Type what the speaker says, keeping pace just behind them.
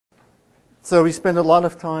So we spent a lot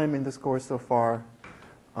of time in this course so far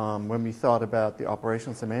when we thought about the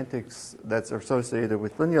operational semantics that's associated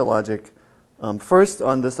with linear logic. First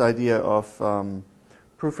on this idea of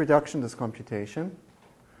proof reduction, this computation,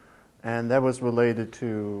 and that was related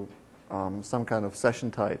to some kind of session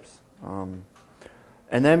types.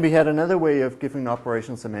 And then we had another way of giving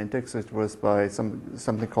operational semantics. It was by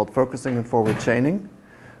something called focusing and forward chaining,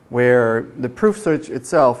 where the proof search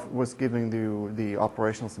itself was giving you the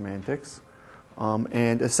operational semantics.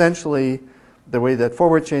 And essentially, the way that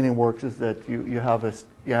forward chaining works is that you have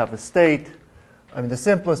a state. I mean, the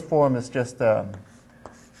simplest form is just a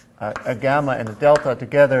gamma and a delta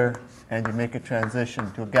together, and you make a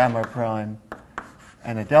transition to a gamma prime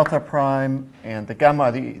and a delta prime. And the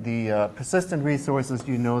gamma, the persistent resources,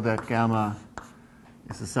 you know that gamma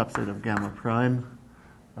is a subset of gamma prime,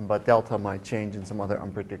 but delta might change in some other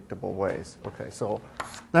unpredictable ways. Okay, so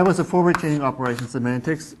that was a forward chaining operation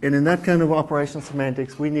semantics. And in that kind of operational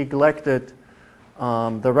semantics, we neglected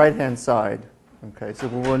the right-hand side. Okay, so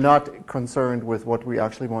we were not concerned with what we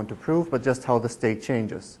actually want to prove, but just how the state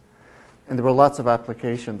changes. And there were lots of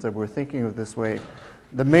applications that were thinking of this way.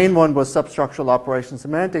 The main one was substructural operation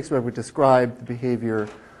semantics, where we described the behavior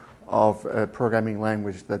of a programming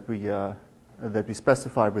language that we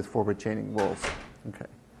specified with forward chaining rules. Okay.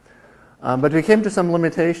 But we came to some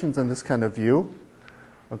limitations in this kind of view.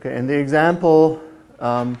 Okay, and the example,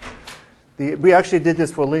 we actually did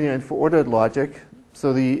this for linear and for ordered logic.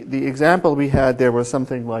 So the example we had there was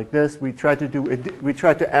something like this. We tried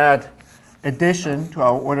to add addition to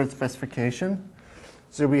our ordered specification.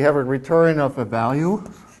 So we have a return of a value,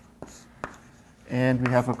 and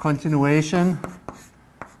we have a continuation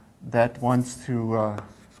that wants to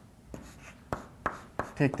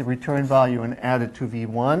take the return value and add it to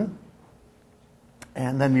v1.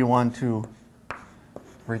 And then we want to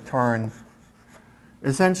return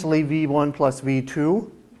essentially v1 plus v2,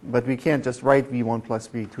 but we can't just write v1 plus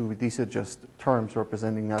v2. These are just terms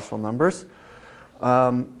representing natural numbers.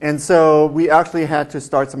 And so we actually had to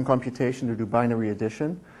start some computation to do binary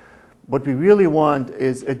addition. What we really want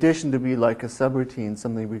is addition to be like a subroutine,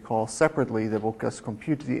 something we call separately, that will just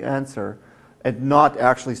compute the answer and not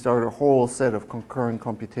actually start a whole set of concurrent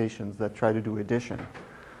computations that try to do addition.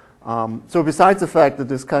 So besides the fact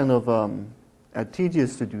that it's kind of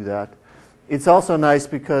tedious to do that, it's also nice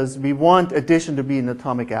because we want addition to be an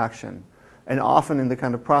atomic action. And often in the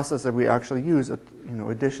kind of process that we actually use,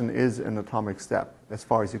 addition is an atomic step as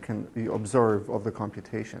far as you can observe of the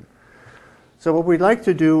computation. So what we'd like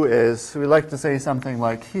to do is we'd like to say something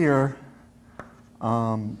like here,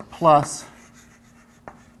 plus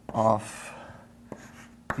of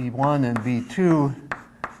v1 and v2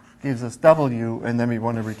 gives us w, and then we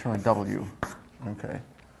want to return w. Okay.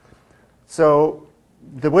 So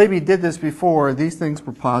the way we did this before, these things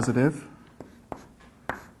were positive.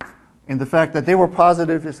 And the fact that they were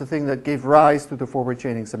positive is the thing that gave rise to the forward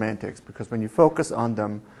chaining semantics, because when you focus on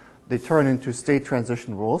them, they turn into state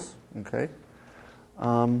transition rules. Okay.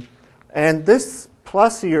 And this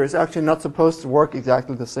plus here is actually not supposed to work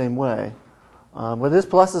exactly the same way. What this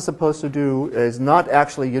plus is supposed to do is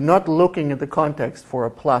you're not looking at the context for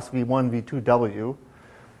a plus v1, v2, w,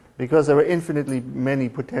 because there are infinitely many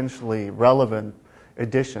potentially relevant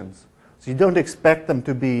additions. So you don't expect them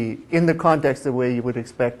to be in the context the way you would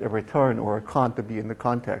expect a return or a cont to be in the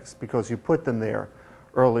context, because you put them there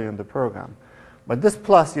early in the program. But this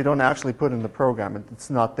plus you don't actually put in the program.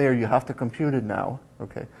 It's not there. You have to compute it now.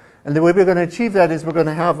 Okay. And the way we're going to achieve that is we're going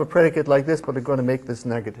to have a predicate like this, but we're going to make this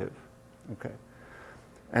negative. Okay.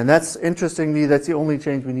 And that's, interestingly, that's the only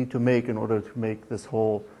change we need to make in order to make this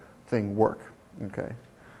whole thing work. Okay.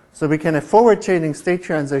 So we can have forward chaining state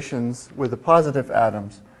transitions with the positive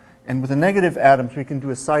atoms. And with the negative atoms, we can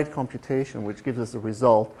do a side computation, which gives us a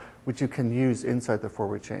result which you can use inside the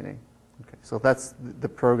forward chaining. Okay. So that's the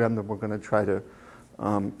program that we're going to try to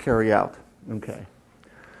carry out. Okay.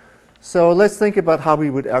 So let's think about how we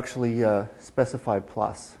would actually specify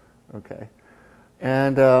plus. Okay.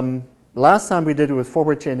 And last time we did it with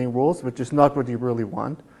forward chaining rules, which is not what you really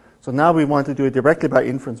want. So now we want to do it directly by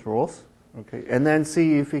inference rules. Okay. And then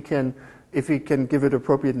see if we can give it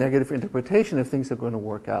appropriate negative interpretation if things are going to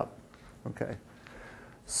work out. Okay.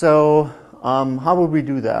 So how would we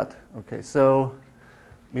do that? Okay. So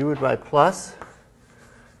we would write plus.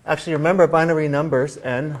 Actually, remember binary numbers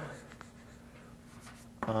n.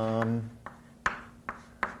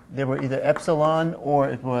 They were either epsilon, or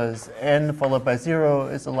it was n followed by 0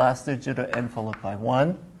 is the last digit, or n followed by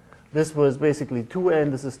 1. This was basically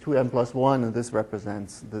 2n. This is 2n plus 1, and this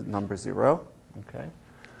represents the number 0. Okay.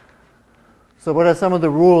 So what are some of the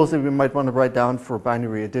rules that we might want to write down for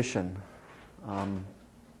binary addition?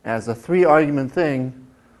 as a 3-argument thing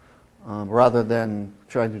rather than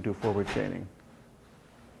trying to do forward chaining.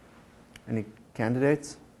 Any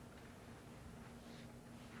candidates?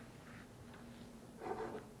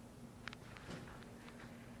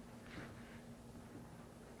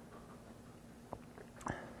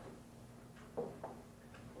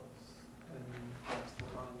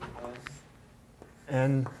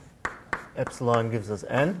 N epsilon gives us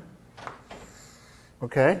n.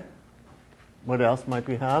 Okay. What else might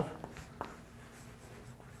we have?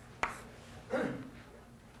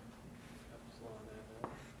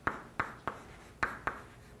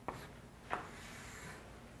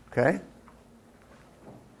 Okay.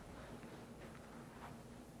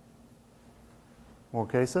 More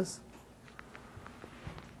cases?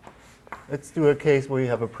 Let's do a case where you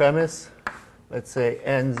have a premise. Let's say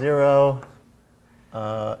n0,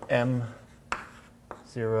 m0.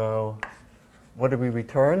 What do we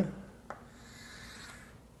return?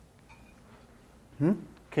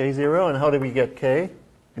 K0. And how do we get k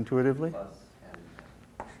intuitively?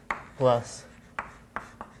 Plus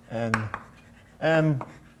n m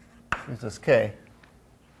gives us k.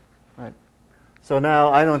 Right. So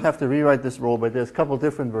now I don't have to rewrite this rule, but there's a couple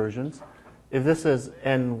different versions. If this is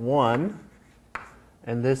n1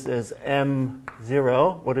 and this is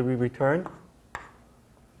m0, what do we return?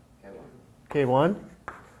 K1.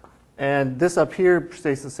 And this up here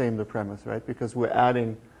stays the same, the premise, right? Because we're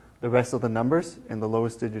adding the rest of the numbers, and the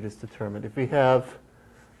lowest digit is determined. If we have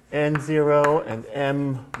n0 and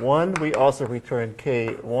m1, we also return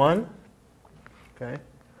k1. Okay.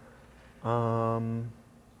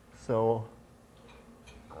 So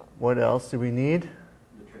what else do we need?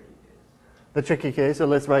 The tricky case. So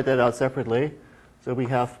let's write that out separately. So we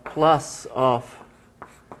have plus of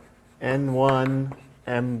n1,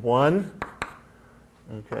 m1.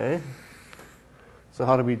 Okay. So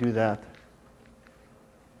how do we do that?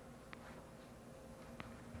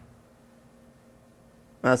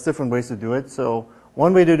 There's different ways to do it. So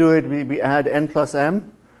one way to do it, we add n plus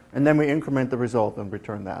m, and then we increment the result and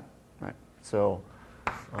return that. Right. So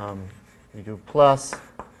we do plus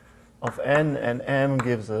of n, and m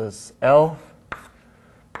gives us L.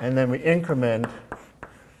 And then we increment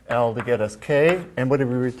L to get us k. And what do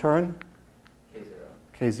we return?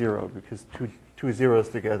 K0, because two zeros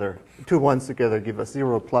together, 2 ones together give us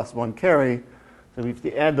 0 plus 1 carry. So we have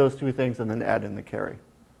to add those two things and then add in the carry.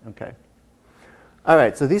 Okay. All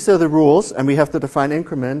right, so these are the rules, and we have to define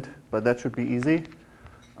increment, but that should be easy.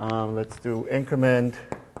 Let's do increment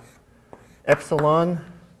epsilon.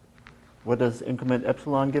 What does increment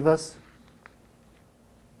epsilon give us?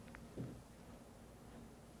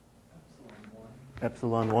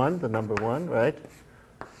 Epsilon 1, the number 1, right?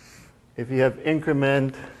 If you have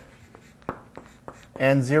increment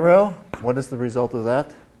n0, what is the result of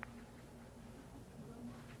that?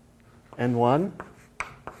 n1.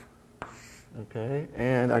 Okay,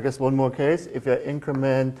 and I guess one more case. If you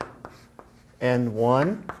increment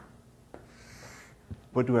n1,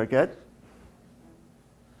 what do I get?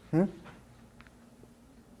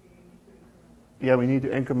 Yeah, we need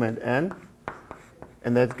to increment n,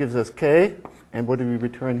 and that gives us k. And what do we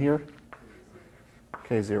return here?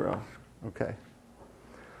 K0. Okay.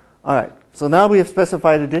 All right. So now we have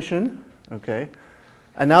specified addition. Okay.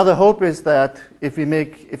 And now the hope is that if we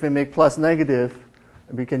make plus negative,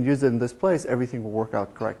 we can use it in this place, everything will work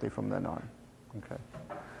out correctly from then on. Okay.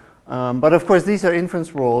 But of course, these are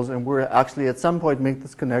inference rules, and we're actually at some point make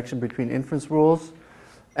this connection between inference rules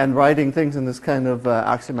and writing things in this kind of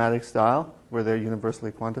axiomatic style, where they're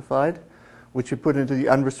universally quantified, which we put into the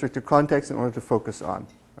unrestricted context in order to focus on.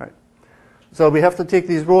 Right. So we have to take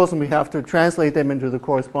these rules and we have to translate them into the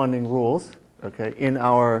corresponding rules, okay, in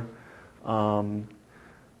our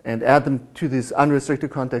and add them to this unrestricted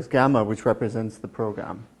context gamma, which represents the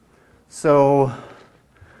program. So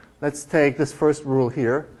let's take this first rule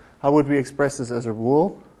here. How would we express this as a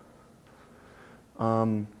rule?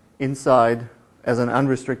 Inside as an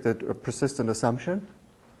unrestricted or persistent assumption.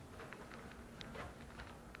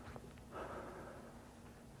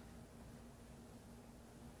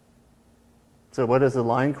 So what does the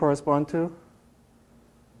line correspond to?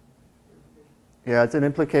 Yeah, it's an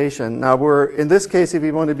implication. Now in this case, if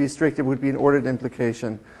we want to be strict, it would be an ordered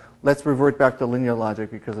implication. Let's revert back to linear logic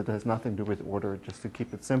because it has nothing to do with order, just to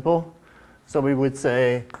keep it simple. So we would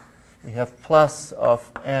say we have plus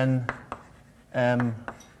of n m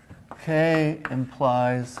k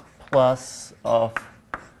implies plus of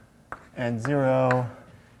n0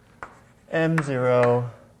 m0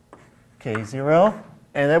 k0.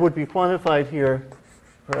 And that would be quantified here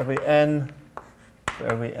for every n, for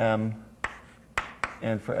every m,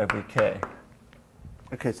 and for every k.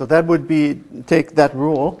 Okay, so that would be, take that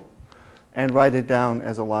rule and write it down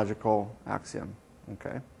as a logical axiom.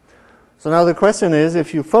 Okay. So now the question is,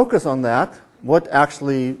 if you focus on that, what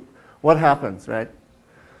happens, right?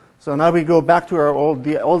 So now we go back to our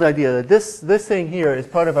old idea that this thing here is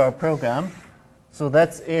part of our program. So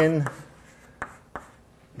that's in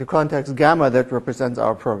the context gamma that represents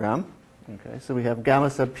our program. Okay, so we have gamma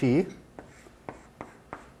sub p.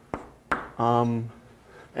 And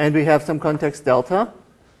we have some context delta.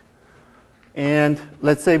 And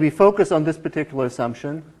let's say we focus on this particular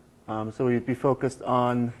assumption. So we'd be focused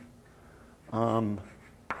on,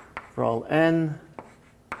 for all n,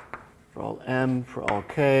 for all m, for all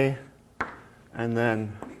k, and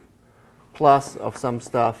then plus of some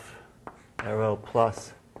stuff, arrow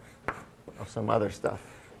plus of some other stuff.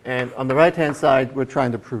 And on the right-hand side, we're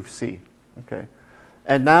trying to prove C. Okay.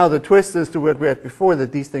 And now the twist is to what we had before,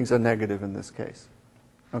 that these things are negative in this case.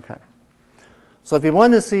 Okay. So if you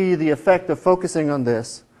want to see the effect of focusing on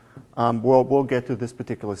this, we'll get to this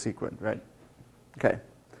particular sequence, right? Okay.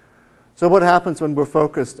 So what happens when we're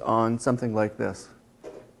focused on something like this?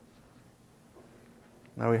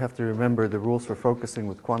 Now we have to remember the rules for focusing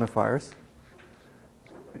with quantifiers.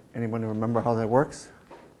 Anyone remember how that works?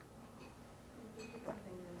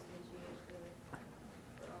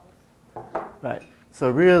 Right. So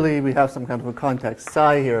really, we have some kind of a context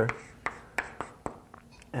psi here.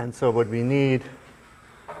 And so what we need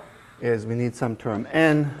is we need some term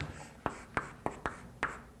n.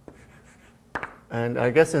 And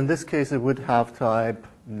I guess in this case, it would have type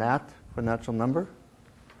nat for natural number.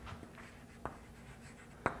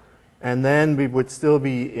 And then we would still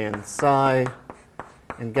be in psi,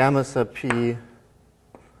 in gamma sub p,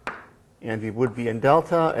 and we would be in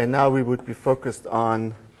delta. And now we would be focused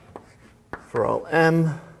on, for all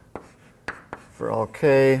m, for all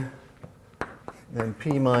k, then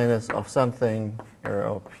p minus of something,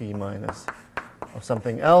 arrow p minus of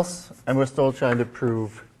something else. And we're still trying to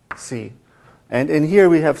prove C. And in here,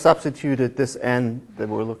 we have substituted this n that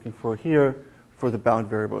we're looking for here for the bound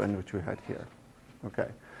variable n which we had here. Okay.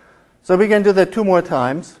 So we can do that 2 more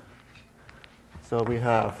times. So we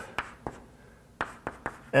have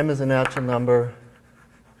m is a natural number,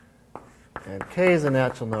 and k is a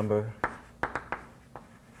natural number.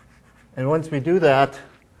 And once we do that,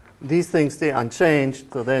 these things stay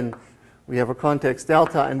unchanged. So then we have a context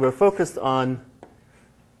delta, and we're focused on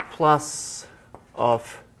plus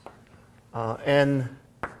of n,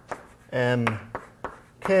 m,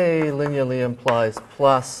 k linearly implies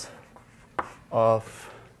plus of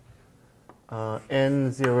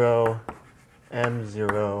n0,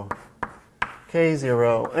 m0,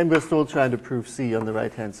 k0, and we're still trying to prove C on the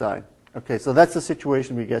right-hand side. Okay, so that's the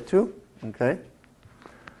situation we get to. Okay.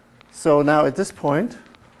 So now at this point,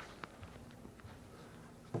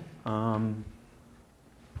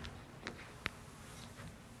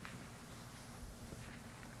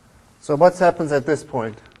 so what happens at this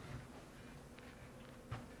point?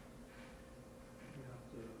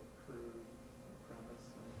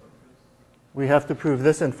 We have to prove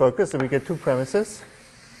this in focus, and we get 2 premises.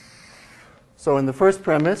 So in the first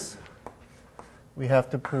premise, we have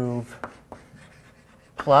to prove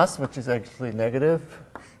plus, which is actually negative,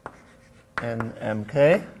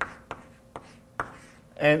 nmk.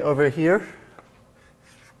 And over here,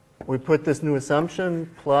 we put this new assumption,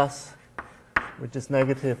 plus, which is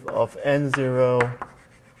negative of n0,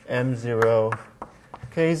 m0,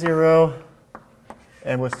 k0,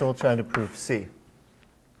 and we're still trying to prove C.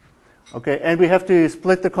 Okay, and we have to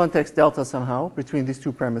split the context delta somehow between these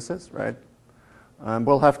 2 premises, right?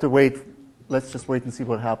 We'll have to wait. Let's just wait and see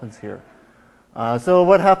what happens here. So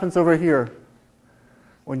what happens over here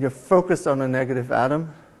when you're focused on a negative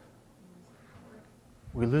atom?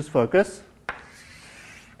 We lose focus.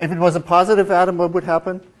 If it was a positive atom, what would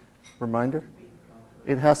happen? Reminder?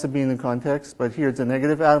 It has to be in the context, but here it's a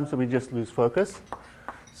negative atom, so we just lose focus.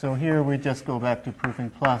 So here we just go back to proving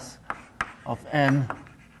plus of n,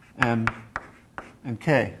 m, and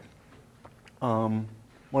k.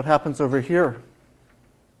 What happens over here?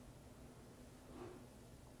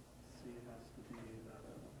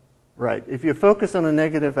 Right. If you focus on a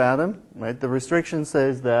negative atom, right, the restriction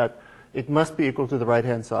says that it must be equal to the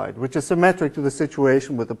right-hand side, which is symmetric to the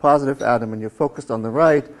situation with the positive atom. When you're focused on the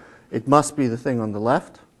right, it must be the thing on the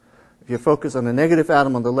left. If you focus on a negative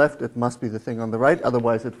atom on the left, it must be the thing on the right,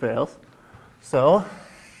 otherwise it fails. So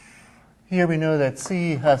here we know that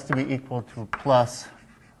C has to be equal to plus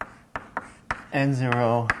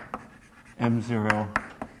n0, m0,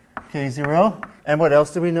 k0. And what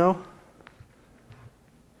else do we know?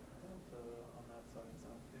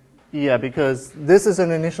 Yeah, because this is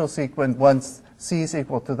an initial sequence. Once C is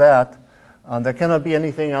equal to that, There cannot be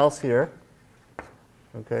anything else here,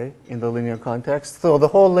 okay, in the linear context. So the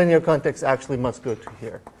whole linear context actually must go to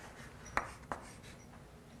here.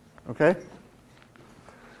 Okay?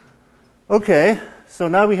 Okay, so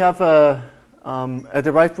now we have a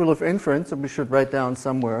derived rule of inference, and we should write down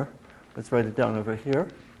somewhere. Let's write it down over here,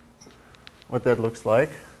 what that looks like.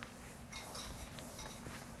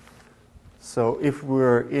 So if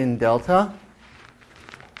we're in delta,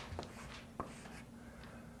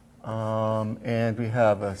 and we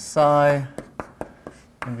have a psi,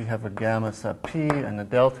 and we have a gamma sub p and a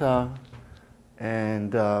delta,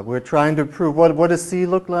 and we're trying to prove, what does C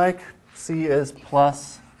look like? C is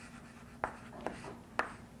plus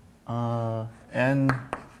n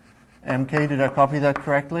mk. Did I copy that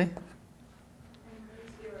correctly?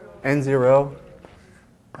 N0.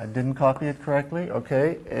 I didn't copy it correctly.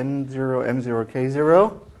 Okay, N0, M0,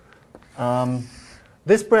 K0.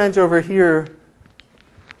 This branch over here,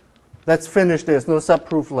 that's finished. There's no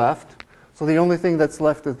subproof left. So the only thing that's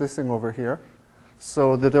left is this thing over here.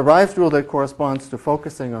 So the derived rule that corresponds to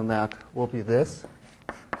focusing on that will be this.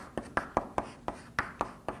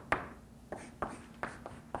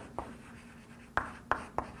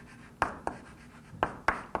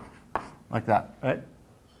 Like that, right?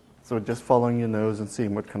 So just following your nose and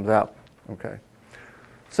seeing what comes out. Okay.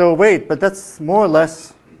 So wait, but that's more or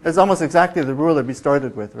less, it's almost exactly the rule that we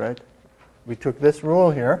started with, right? We took this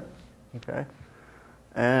rule here, okay,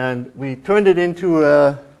 and we turned it into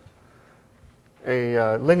a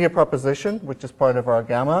linear proposition, which is part of our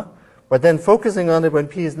gamma. But then focusing on it when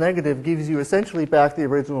p is negative gives you essentially back the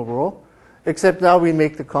original rule, except now we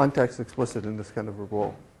make the context explicit in this kind of a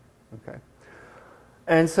rule. Okay.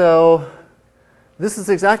 And so this is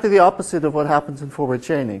exactly the opposite of what happens in forward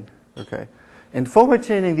chaining. Okay. In forward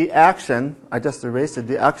chaining, the action, I just erased it,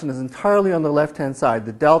 the action is entirely on the left-hand side.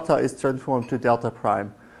 The delta is transformed to delta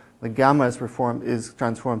prime. The gamma is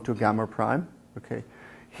transformed to gamma prime. Okay.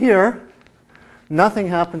 Here, nothing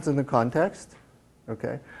happens in the context.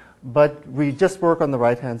 Okay. But we just work on the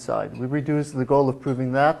right-hand side. We reduce the goal of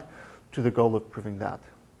proving that to the goal of proving that.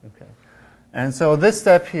 Okay. And so this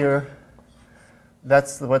step here,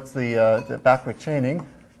 that's what's the backward chaining.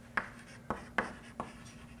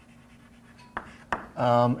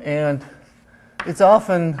 And it's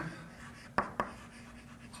often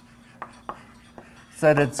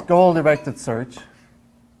said it's goal-directed search.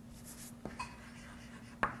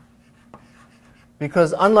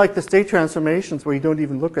 Because unlike the state transformations where you don't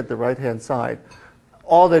even look at the right-hand side,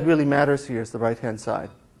 all that really matters here is the right-hand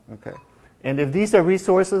side. Okay. And if these are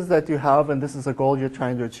resources that you have and this is a goal you're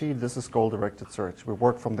trying to achieve, this is goal-directed search. We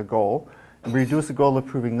work from the goal and we reduce the goal of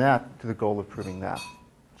proving that to the goal of proving that.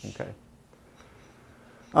 Okay.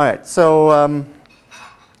 All right. So,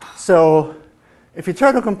 so if you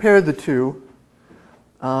try to compare the two,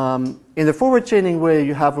 in the forward chaining way,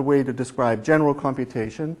 you have a way to describe general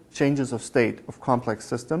computation, changes of state of complex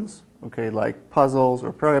systems, okay, like puzzles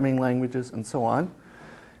or programming languages and so on.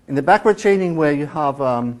 In the backward chaining way, you have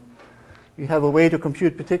a way to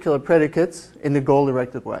compute particular predicates in the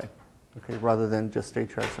goal-directed way, okay, rather than just state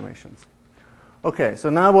transformations. Okay, so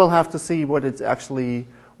now we'll have to see what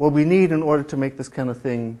we need in order to make this kind of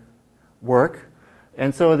thing work.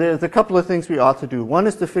 And so there's a couple of things we ought to do. One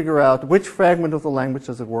is to figure out which fragment of the language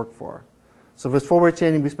does it work for. So with forward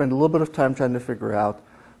chaining, we spend a little bit of time trying to figure out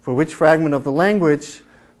for which fragment of the language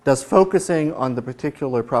does focusing on the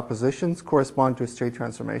particular propositions correspond to a state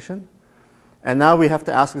transformation. And now we have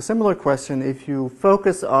to ask a similar question. If you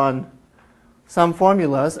focus on some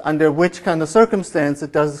formulas, under which kind of circumstance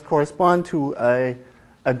it does correspond to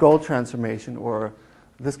a goal transformation or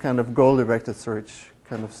this kind of goal-directed search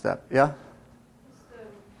kind of step. Yeah?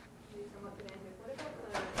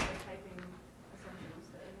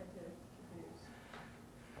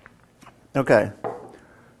 Okay,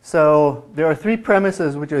 so there are three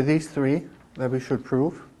premises, which are these three, that we should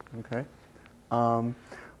prove. Okay,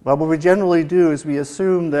 but what we generally do is we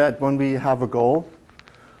assume that when we have a goal,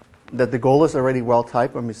 that the goal is already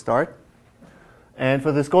well-typed when we start. And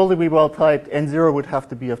for this goal to be well-typed, N0 would have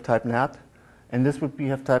to be of type NAT, and this would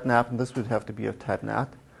be of type NAT, and this would have to be of type NAT.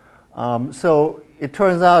 So it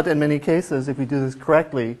turns out in many cases, if we do this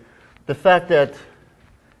correctly, the fact that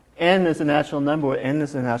n is a natural number, or n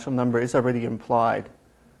is a natural number, is already implied,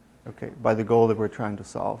 okay, by the goal that we're trying to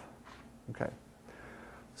solve. Okay.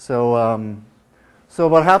 So, so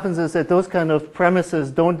what happens is that those kind of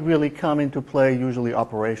premises don't really come into play usually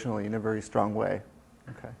operationally in a very strong way.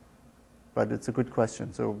 Okay. But it's a good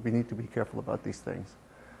question, so we need to be careful about these things.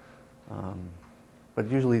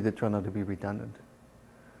 But usually they turn out to be redundant.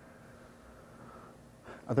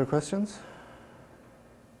 Other questions?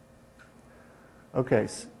 Okay.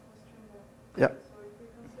 Yeah. So if we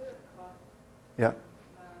consider cut, Yeah. is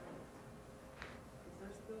there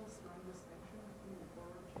still some distinction between the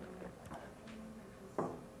forward chain and the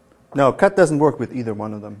backward chain? No, cut doesn't work with either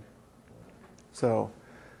one of them. So,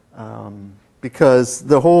 because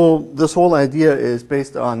this whole idea is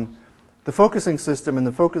based on the focusing system, and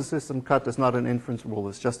the focus system cut is not an inference rule,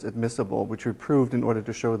 it's just admissible, which we proved in order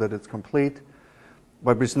to show that it's complete,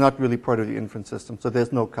 but it's not really part of the inference system, so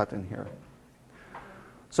there's no cut in here.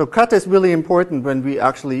 So cut is really important when we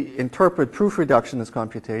actually interpret proof reduction as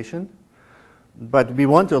computation, but we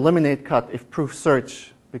want to eliminate cut if proof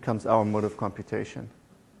search becomes our mode of computation.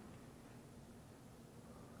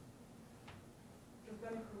 Because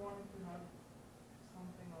then if we wanted to have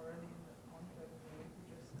something already in the context, then we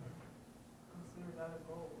could just consider that a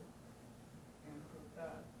goal and prove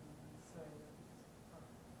that and say that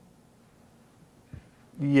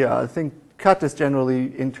it's Yeah, I think cut is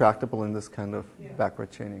generally intractable in this kind of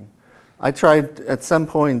backward chaining. I tried at some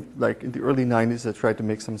point, like in the early 90s, I tried to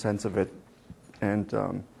make some sense of it,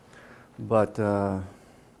 and but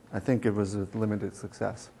I think it was a limited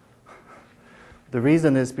success. The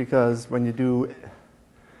reason is because when you do,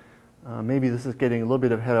 maybe this is getting a little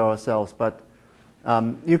bit ahead of ourselves, but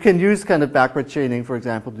you can use kind of backward chaining, for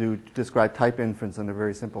example, to describe type inference in a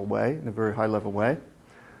very simple way, in a very high-level way.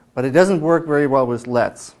 But it doesn't work very well with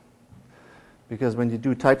lets, because when you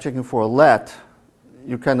do type checking for a let,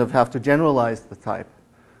 you kind of have to generalize the type.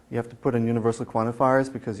 You have to put in universal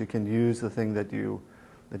quantifiers because you can use the thing that you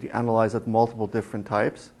analyze at multiple different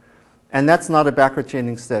types. And that's not a backward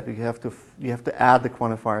chaining step. You have to add the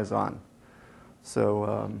quantifiers on.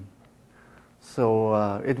 So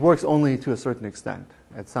it works only to a certain extent.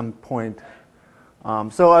 At some point,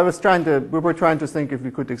 so we were trying to think if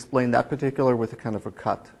we could explain that particular with a kind of a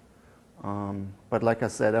cut. But like I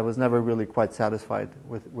said, I was never really quite satisfied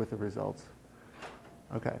with the results.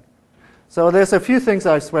 Okay. So there's a few things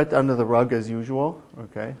I swept under the rug as usual.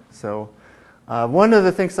 Okay. So one of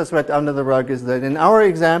the things I swept under the rug is that in our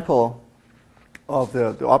example of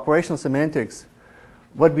the operational semantics,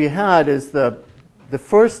 what we had is the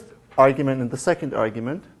first argument and the second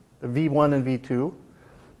argument, the V1 and V2,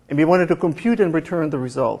 and we wanted to compute and return the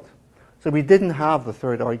result. So we didn't have the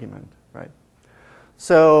third argument, right?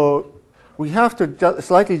 So we have to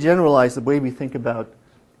slightly generalize the way we think about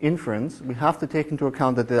inference. We have to take into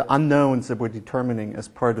account that the unknowns that we're determining as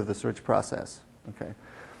part of the search process. Okay.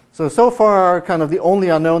 So far, kind of the only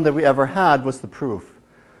unknown that we ever had was the proof.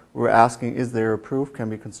 We were asking, is there a proof? Can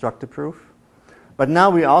we construct a proof? But now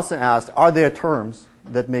we also asked, are there terms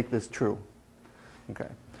that make this true? Okay.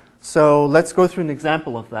 So let's go through an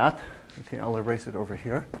example of that. Okay, I'll erase it over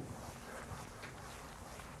here.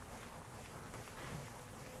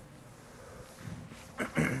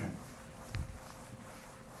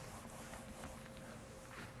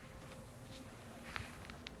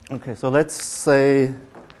 Okay, so let's say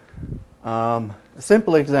a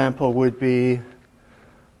simple example would be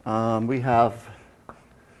we have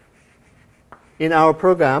in our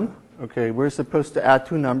program, okay, we're supposed to add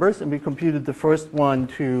two numbers, and we computed the first one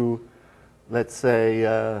to, let's say,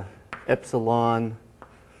 epsilon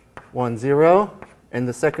 1, 0, and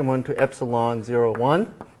the second one to epsilon 0,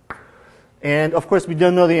 1. And of course, we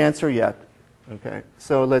don't know the answer yet. Okay,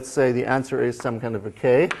 so let's say the answer is some kind of a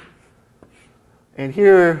k. And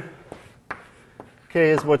here, k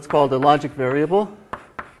is what's called a logic variable,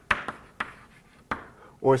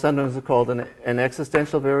 or sometimes it's called an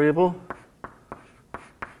existential variable.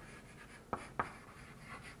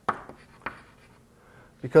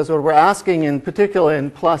 Because what we're asking, in particular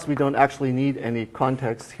in plus, we don't actually need any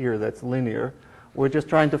context here that's linear. We're just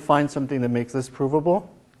trying to find something that makes this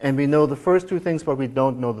provable. And we know the first two things, but we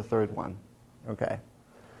don't know the third one. Okay.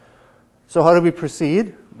 So how do we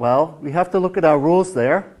proceed? Well, we have to look at our rules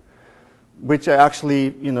there, which are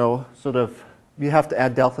actually, sort of, we have to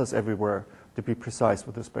add deltas everywhere to be precise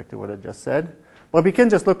with respect to what I just said. But we can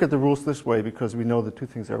just look at the rules this way because we know the two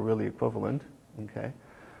things are really equivalent. Okay.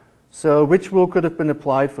 So which rule could have been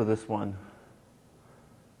applied for this one?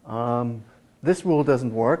 This rule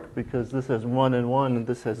doesn't work because this has 1 and 1 and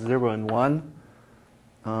this has 0 and 1.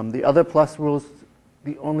 The other plus rules,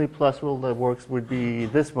 the only plus rule that works would be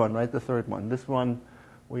this one, right? The third one. This one,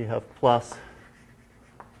 we have plus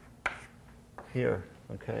here.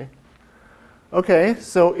 Okay. Okay,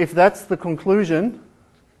 so if that's the conclusion,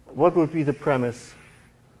 what would be the premise?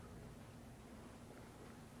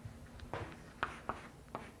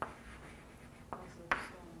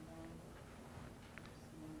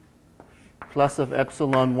 Plus of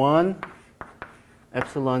epsilon 1,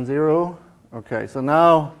 epsilon 0. Okay, so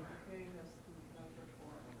now,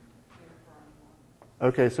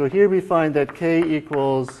 okay, so here we find that k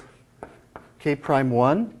equals k prime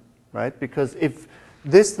 1, right? Because if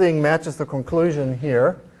this thing matches the conclusion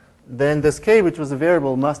here, then this k, which was a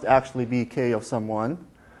variable, must actually be k of some 1.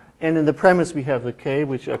 And in the premise, we have the k,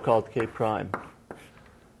 which I called k prime.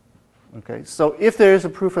 Okay, so if there is a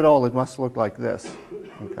proof at all, it must look like this.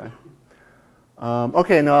 Okay.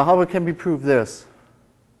 Okay, now how can we prove this?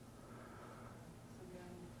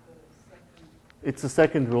 It's the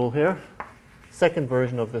second rule here, second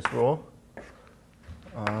version of this rule.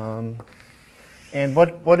 And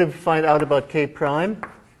what did we find out about k prime?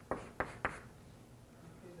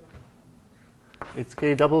 It's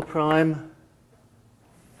k double prime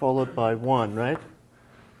followed by 1, right?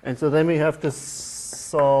 And so then we have to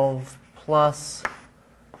solve plus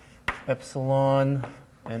epsilon,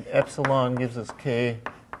 and epsilon gives us k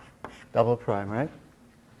double prime, right?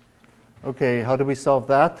 Okay, how do we solve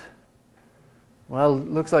that? Well, it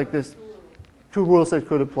looks like there's two rules that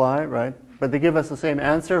could apply, right? But they give us the same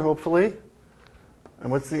answer, hopefully.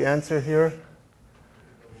 And what's the answer here?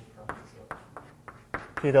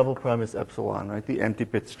 K double prime is epsilon, right? The empty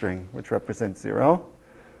bit string, which represents 0.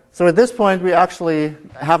 So at this point, we actually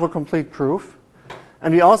have a complete proof.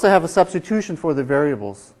 And we also have a substitution for the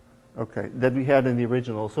variables, okay, that we had in the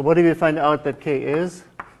original. So what do we find out that k is?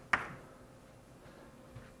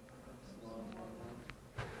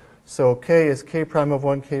 So k is k prime of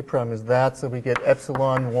 1, k prime is that, so we get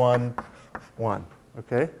epsilon 1, 1,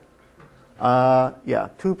 okay? Yeah,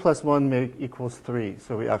 2 plus 1 equals 3,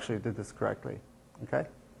 so we actually did this correctly, okay?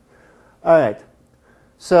 All right,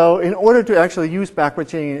 so in order to actually use backward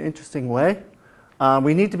chaining in an interesting way,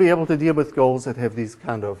 we need to be able to deal with goals that have these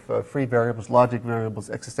kind of free variables, logic variables,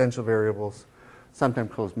 existential variables, sometimes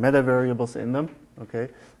called meta variables in them, okay?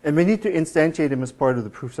 And we need to instantiate them as part of the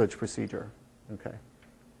proof search procedure, okay?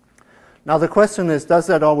 Now the question is, does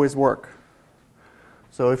that always work?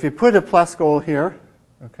 So if you put a plus goal here,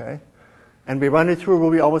 okay, and we run it through,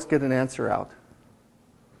 will we always get an answer out?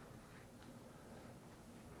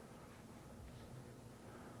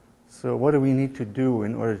 So what do we need to do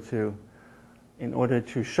in order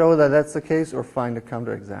to show that that's the case, or find a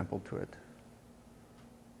counterexample to it?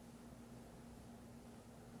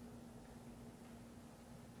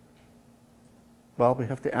 Well, we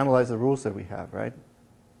have to analyze the rules that we have, right?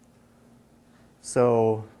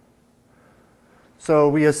 So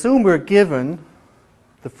we assume we're given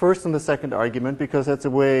the first and the second argument, because that's a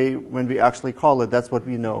way, when we actually call it, that's what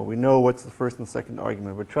we know. We know what's the first and the second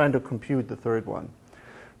argument. We're trying to compute the third one.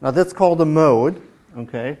 Now that's called a mode,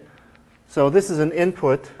 okay? So this is an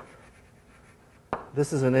input,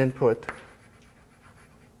 this is an input,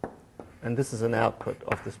 and this is an output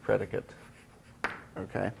of this predicate,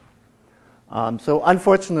 okay? So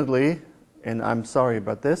unfortunately, and I'm sorry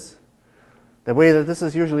about this, the way that this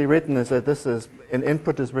is usually written is that an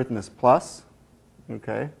input is written as plus,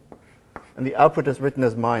 okay? And the output is written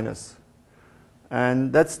as minus.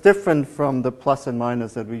 And that's different from the plus and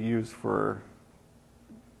minus that we use for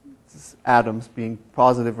atoms being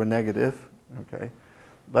positive or negative, okay?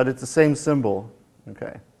 But it's the same symbol,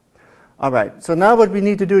 okay? All right, so now what we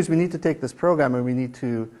need to do is we need to take this program and we need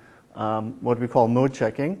to, what we call mode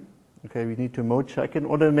checking, okay? We need to mode check in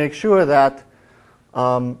order to make sure that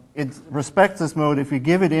it respects this mode if we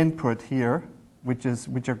give it input here, which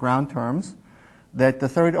are ground terms, that the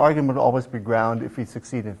third argument will always be ground if we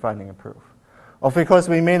succeed in finding a proof. Or because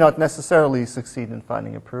we may not necessarily succeed in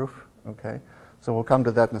finding a proof, okay? So we'll come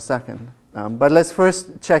to that in a second. But let's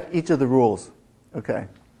first check each of the rules, okay?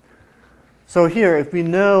 So here, if we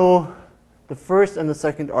know the first and the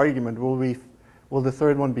second argument, will the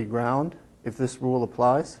third one be ground if this rule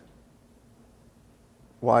applies?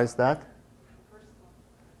 Why is that?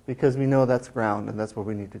 Because we know that's ground, and that's what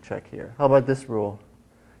we need to check here. How about this rule?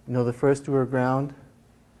 You know the first two are ground.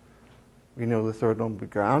 We know the third one will be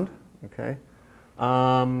ground. Okay.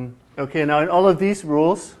 Okay. Now in all of these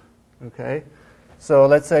rules, okay. So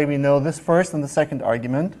let's say we know this first and the second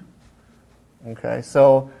argument. Okay.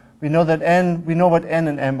 So we know that n. We know what n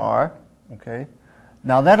and m are. Okay.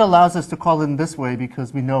 Now that allows us to call it in this way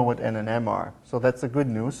because we know what n and m are. So that's the good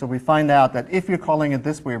news. So we find out that if you're calling it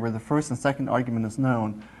this way, where the first and second argument is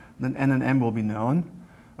known, then n and m will be known.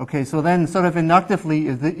 Okay, so then sort of inductively,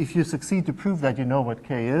 if you succeed to prove that, you know what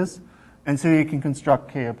k is. And so you can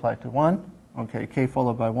construct k applied to 1. Okay, k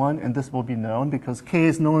followed by 1, and this will be known because k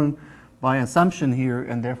is known by assumption here,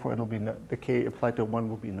 and therefore it'll be the k applied to 1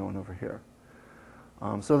 will be known over here.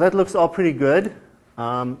 So that looks all pretty good.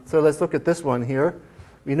 So let's look at this one here.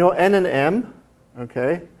 We know n and m.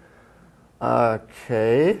 Okay.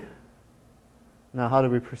 K. Now how do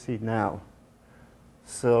we proceed now?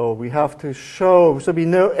 So we have to show, so we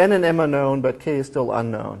know n and m are known, but k is still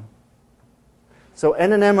unknown. So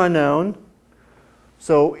n and m are known.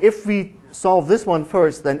 So if we solve this one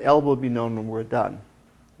first, then L will be known when we're done.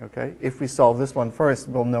 Okay? If we solve this one first,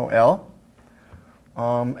 we'll know L.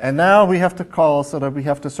 And now we have to call so that we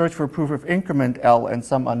have to search for a proof of increment L and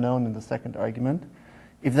some unknown in the second argument.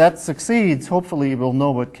 If that succeeds, hopefully we'll know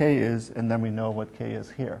what K is, and then we know what K is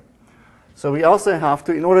here. So we also have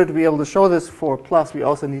to, in order to be able to show this for plus, we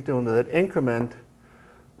also need to know that increment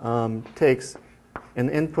takes an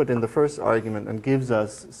input in the first argument and gives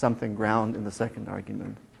us something ground in the second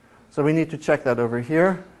argument. So we need to check that over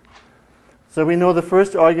here. So we know the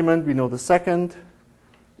first argument, we know the second.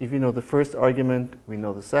 If we know the first argument, we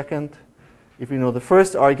know the second. If we know the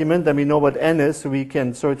first argument, then we know what n is, so we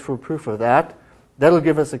can search for proof of that. That'll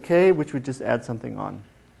give us a k, which we just add something on.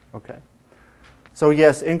 Okay. So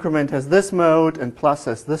yes, increment has this mode and plus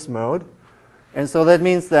has this mode. And so that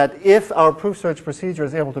means that if our proof search procedure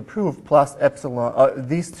is able to prove plus epsilon,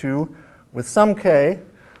 these two with some k,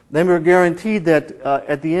 then we're guaranteed that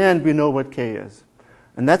at the end we know what k is.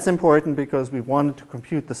 And that's important because we wanted to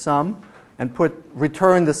compute the sum and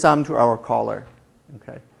return the sum to our caller.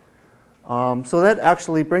 Okay. So that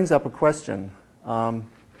actually brings up a question.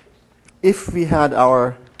 If we had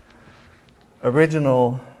our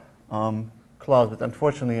original clause, but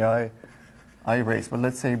unfortunately I erased, but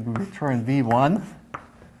let's say we return v1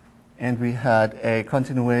 and we had a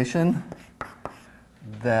continuation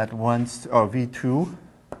that wants to, or v2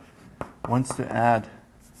 wants to add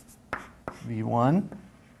v1.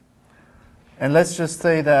 And let's just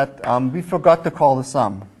say that we forgot to call the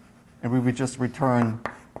sum, and we would just return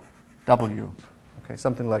w. Okay,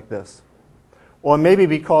 something like this. Or maybe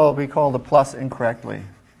we call the plus incorrectly.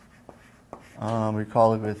 We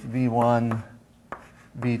call it with v1,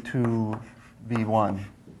 v2, v1.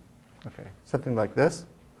 Okay, something like this.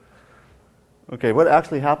 Okay, what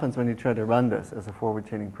actually happens when you try to run this as a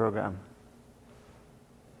forward-chaining program?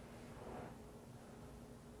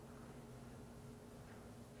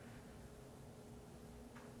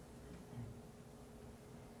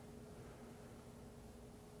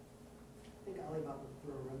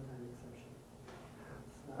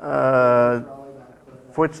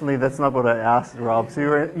 Fortunately, that's not what I asked, Rob. So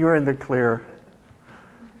you're in the clear.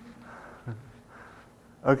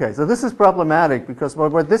 Okay, so this is problematic because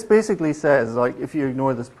what this basically says, like if you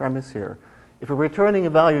ignore this premise here, if we're returning a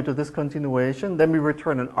value to this continuation, then we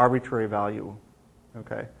return an arbitrary value.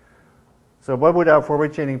 Okay. So what would our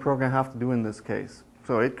forward chaining program have to do in this case?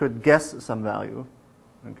 So it could guess some value.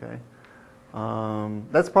 Okay.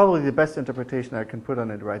 That's probably the best interpretation I can put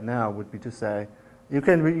on it right now would be to say,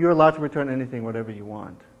 you're allowed to return anything, whatever you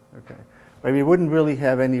want. Okay. But we wouldn't really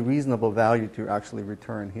have any reasonable value to actually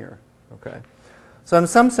return here. Okay. So in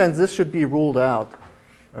some sense, this should be ruled out.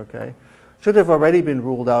 Okay. Should have already been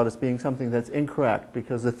ruled out as being something that's incorrect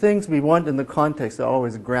because the things we want in the context are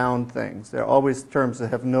always ground things. They're always terms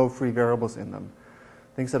that have no free variables in them.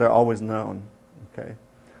 Things that are always known. Okay.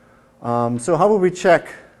 So how will we check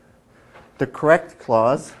the correct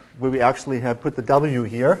clause where we actually have put the w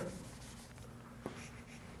here?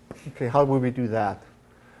 Okay, how will we do that?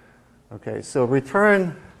 Okay, so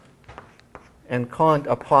return and cont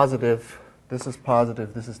are positive. This is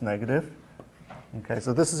positive, this is negative. Okay,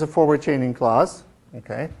 so this is a forward chaining clause.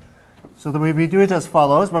 Okay, so the way we do it as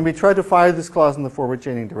follows. When we try to fire this clause in the forward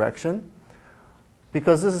chaining direction,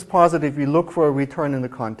 because this is positive, we look for a return in the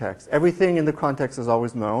context. Everything in the context is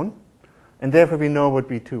always known, and therefore we know what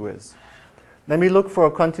v2 is. Then we look for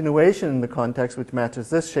a continuation in the context which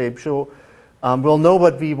matches this shape. So we'll know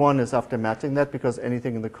what v1 is after matching that because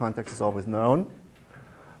anything in the context is always known.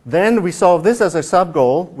 Then we solve this as a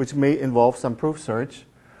sub-goal, which may involve some proof search.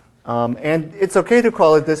 And it's okay to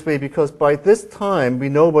call it this way because by this time we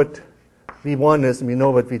know what v1 is and we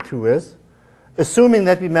know what v2 is, assuming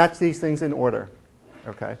that we match these things in order.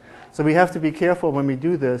 Okay? So we have to be careful when we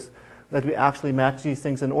do this that we actually match these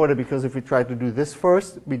things in order because if we try to do this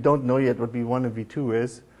first, we don't know yet what v1 and v2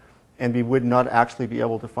 is, and we would not actually be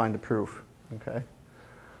able to find a proof. Okay.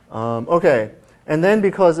 Okay. And then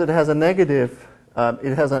because it has a negative,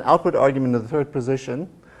 it has an output argument in the third position.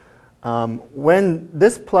 When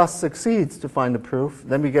this plus succeeds to find a proof,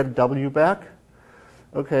 then we get a w back.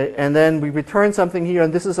 Okay. And then we return something here,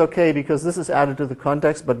 and this is okay because this is added to the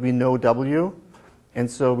context, but we know w, and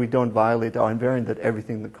so we don't violate our invariant that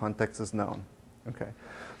everything in the context is known. Okay.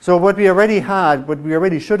 So what we already had, what we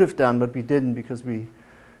already should have done, but we didn't because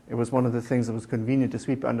it was one of the things that was convenient to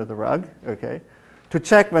sweep under the rug, okay? To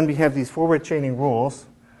check when we have these forward chaining rules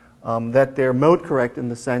that they're mode correct in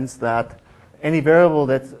the sense that any variable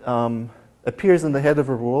that appears in the head of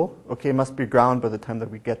a rule, okay, must be ground by the time that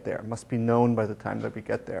we get there, must be known by the time that we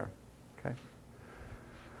get there, okay?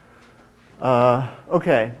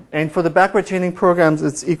 Okay, and for the backward chaining programs,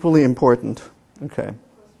 it's equally important. Okay.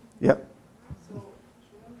 Yep. So, so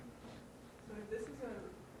if this is as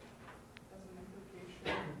an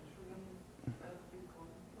implication, shouldn't that be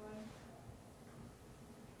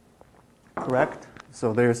quantified? Correct.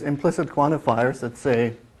 So there's implicit quantifiers that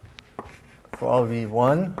say for all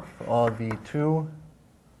V1, for all V2,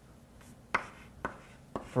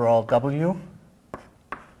 for all W,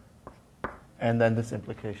 and then this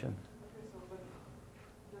implication. Okay, so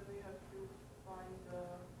but then we have to find the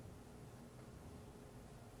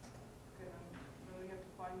then we have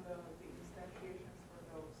to find the instantiations for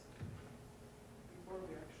those before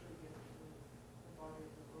we actually get to the body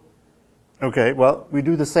of the group. Okay, well, we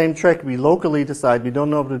do the same trick. We locally decide we don't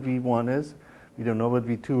know what V1 is, we don't know what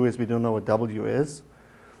V2 is, we don't know what W is.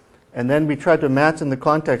 And then we try to match in the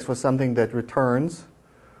context for something that returns,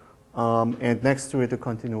 and next to it a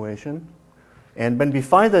continuation. And when we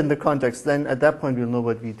find that in the context, then at that point we'll know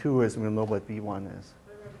what V2 is and we'll know what V1 is.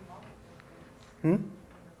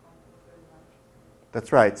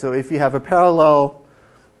 That's right. So if you have a parallel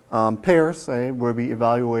pair, say, where we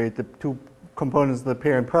evaluate the two components of the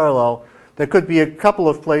pair in parallel, there could be a couple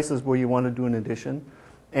of places where you want to do an addition.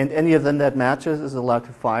 And any of them that matches is allowed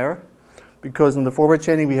to fire. Because in the forward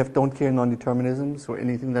chaining we have don't care non-determinism, so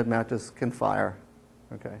anything that matches can fire.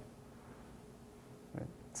 Okay. Right.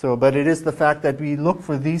 So, but it is the fact that we look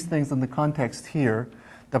for these things in the context here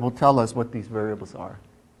that will tell us what these variables are.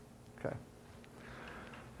 Okay.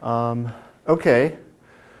 Okay.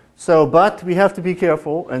 So, but we have to be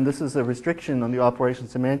careful, and this is a restriction on the operation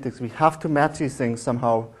semantics. We have to match these things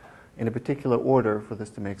somehow in a particular order for this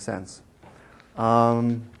to make sense.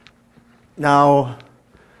 Now,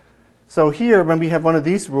 so here, when we have one of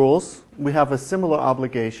these rules, we have a similar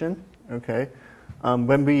obligation. Okay,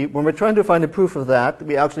 when we're trying to find a proof of that,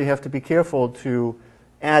 we actually have to be careful to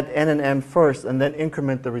add n and m first, and then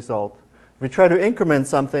increment the result. If we try to increment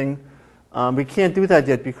something, we can't do that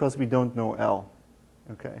yet because we don't know L.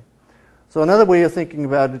 Okay. So another way of thinking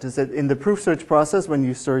about it is that in the proof search process, when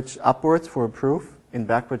you search upwards for a proof in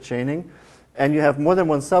backward chaining, and you have more than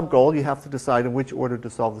one subgoal, you have to decide in which order to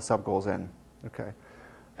solve the subgoals in. Okay.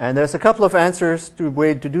 And there's a couple of answers to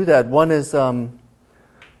way to do that. One is to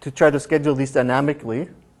try to schedule these dynamically.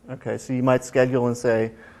 Okay, so you might schedule and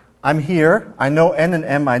say, I'm here, I know n and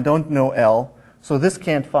m, I don't know L, so this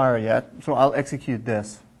can't fire yet, so I'll execute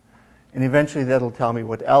this. And eventually that'll tell me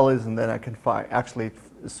what L is, and then I can actually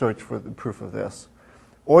search for the proof of this.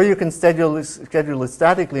 Or you can schedule it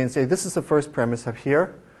statically and say, this is the first premise up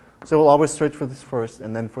here, so we'll always search for this first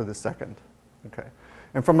and then for the second. Okay.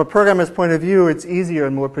 And from a programmer's point of view, it's easier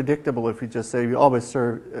and more predictable if we just say we always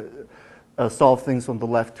solve things from the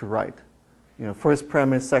left to right. You know, first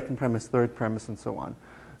premise, second premise, third premise, and so on.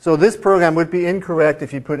 So this program would be incorrect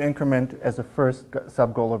if you put increment as a first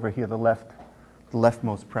subgoal over here, the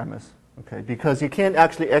leftmost premise. Okay, because you can't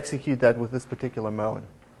actually execute that with this particular mode.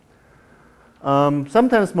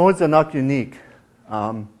 Sometimes modes are not unique.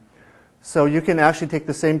 So you can actually take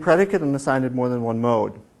the same predicate and assign it more than one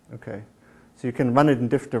mode. Okay, so you can run it in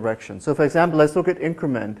different directions. So for example, let's look at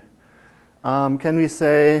increment. Can we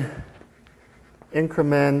say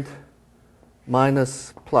increment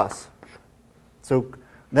minus plus? So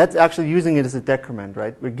that's actually using it as a decrement,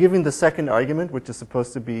 right? We're giving the second argument, which is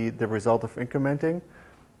supposed to be the result of incrementing.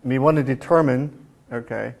 We want to determine,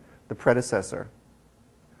 okay, the predecessor.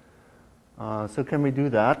 So can we do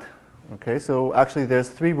that? Okay, so actually there's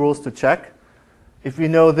 3 rules to check. If we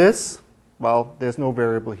know this, well, there's no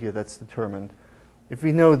variable here that's determined. If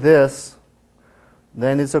we know this,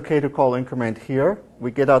 then it's okay to call increment here. We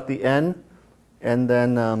get out the n, and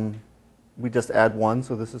then we just add 1,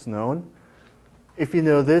 so this is known. If you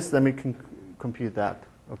know this, then we can compute that.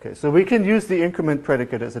 Okay, so we can use the increment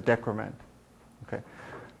predicate as a decrement. Okay.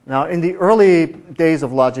 Now, in the early days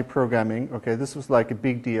of logic programming, okay, this was like a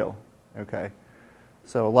big deal. Okay,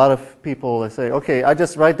 so a lot of people say, okay, I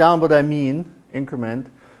just write down what I mean,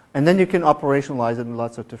 increment, and then you can operationalize it in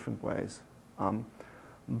lots of different ways.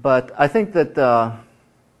 But I think that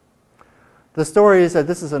the story is that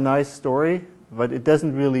this is a nice story, but it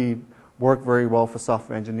doesn't really work very well for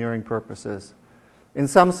software engineering purposes. In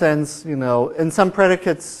some sense, you know, in some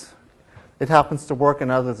predicates it happens to work, in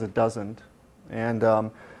others it doesn't.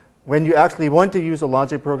 And when you actually want to use a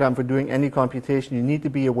logic program for doing any computation, you need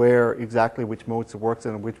to be aware exactly which modes it works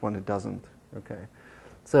in and which one it doesn't. Okay,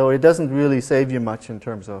 so it doesn't really save you much in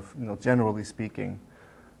terms of, you know, generally speaking.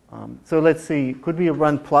 So let's see, could we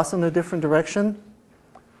run plus in a different direction?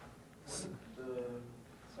 The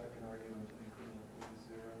second argument increment will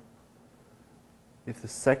be 0. If the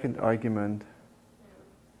second argument,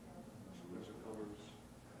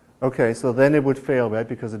 Okay, so then it would fail, right?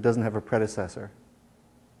 Because it doesn't have a predecessor.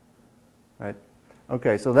 Right?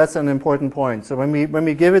 Okay, so that's an important point. So when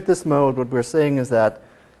we give it this mode, what we're saying is that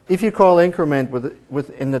if you call increment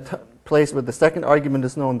in the place where the second argument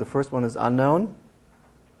is known, the first one is unknown,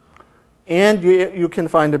 and you can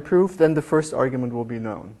find a proof, then the first argument will be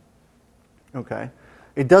known. Okay?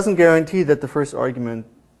 It doesn't guarantee that the first argument,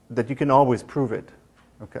 that you can always prove it.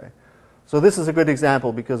 Okay? So this is a good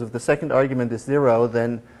example, because if the second argument is 0,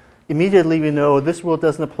 then immediately we know this rule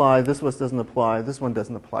doesn't apply, this one doesn't apply, this one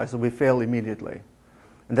doesn't apply, so we fail immediately.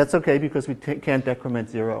 And that's okay, because we can't decrement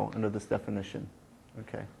 0 under this definition.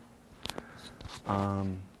 Okay.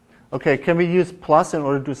 Okay, can we use plus in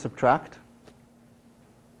order to subtract?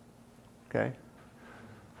 Okay.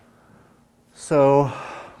 So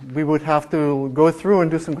we would have to go through and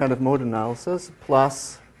do some kind of mode analysis.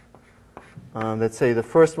 Plus, let's say the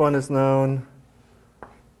first one is known,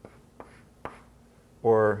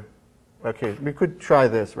 or, okay, we could try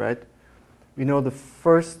this, right? We know the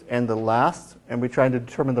first and the last, and we try to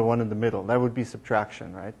determine the one in the middle. That would be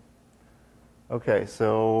subtraction, right? Okay,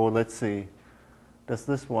 so let's see. Does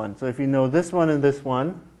this one? So if we know this one and this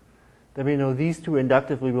one, then we know these two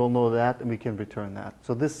inductively, we'll know that, and we can return that.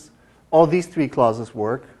 So all these three clauses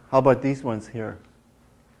work. How about these ones here?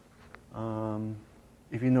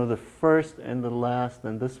 If you know the first and the last,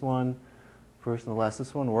 then this one, first and the last,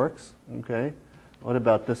 this one works. Okay. What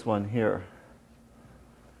about this one here?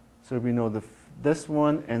 So we know this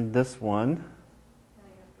one and this one.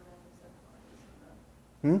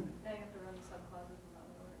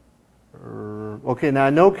 Okay, now I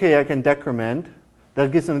know K I can decrement.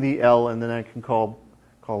 That gives them the L, and then I can call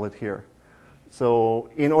it here. So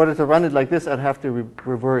in order to run it like this, I'd have to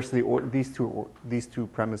reverse these two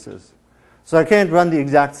premises. So I can't run the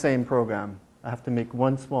exact same program. I have to make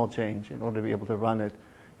one small change in order to be able to run it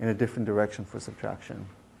in a different direction for subtraction.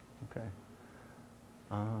 Okay.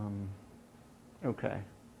 Okay.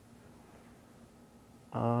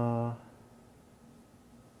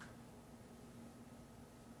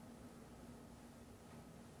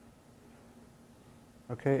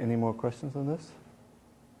 Okay, any more questions on this?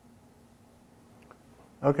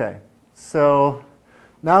 Okay, so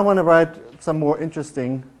now I want to write some more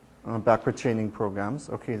interesting backward chaining programs.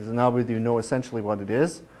 Okay, so now we do know essentially what it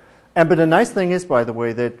is. But the nice thing is, by the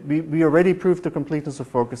way, that we already proved the completeness of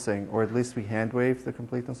focusing, or at least we hand-waved the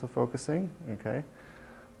completeness of focusing. Okay,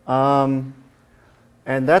 and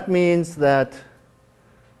that means that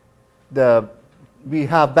we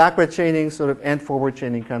have backward chaining sort of and forward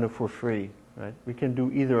chaining kind of for free. Right? We can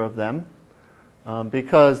do either of them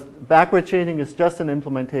because backward chaining is just an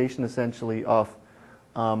implementation, essentially, of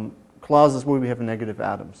clauses where we have negative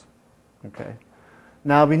atoms. Okay.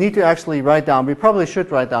 Now we need to actually write down, we probably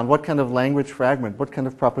should write down what kind of language fragment, what kind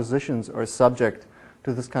of propositions are subject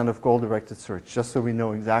to this kind of goal-directed search, just so we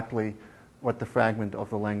know exactly what the fragment of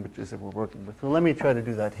the language is that we're working with. So let me try to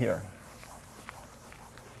do that here.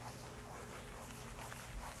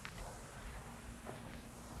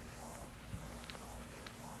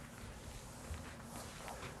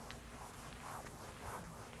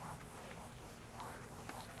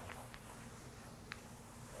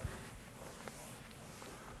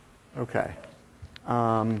 Okay.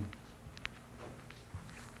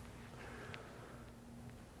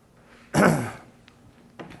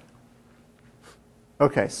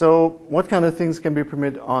 Okay, so what kind of things can be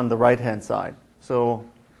permitted on the right-hand side? So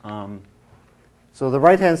the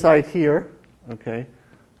right-hand side here, okay,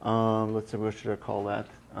 let's see, what should I call that?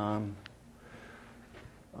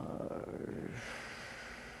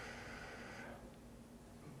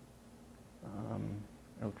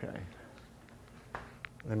 Okay.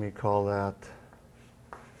 Let me call that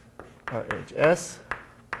RHS.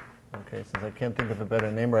 Okay, since I can't think of a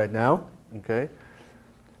better name right now. Okay.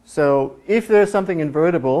 So if there's something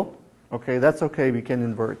invertible, okay, that's okay, we can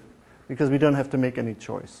invert, because we don't have to make any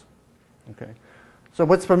choice. Okay. So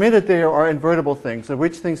what's permitted there are invertible things. So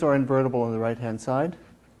which things are invertible on the right-hand side?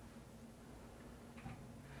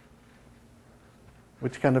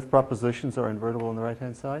 Which kind of propositions are invertible on the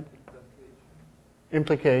right-hand side?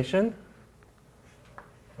 Implication.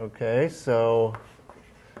 Okay, so,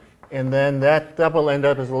 and then that will end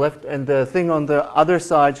up as a left, and the thing on the other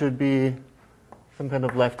side should be some kind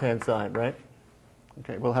of left-hand side, right?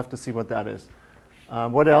 Okay, we'll have to see what that is.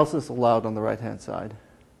 What else is allowed on the right-hand side?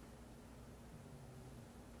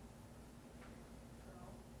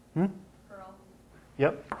 For all.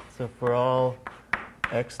 Yep, so for all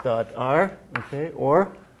x dot r, okay,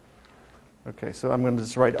 or, okay, so I'm going to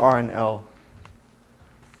just write r and l.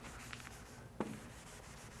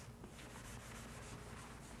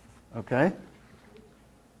 Okay.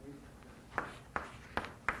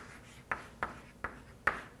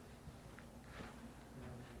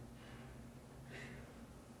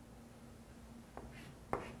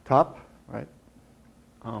 cup, right?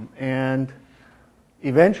 And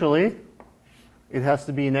eventually, it has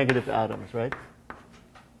to be negative atoms, right?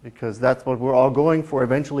 Because that's what we're all going for.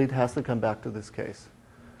 Eventually, it has to come back to this case.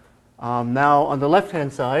 Now, on the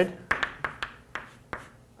left-hand side,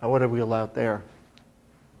 what are we allowed there?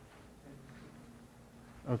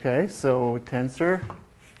 Okay, so tensor.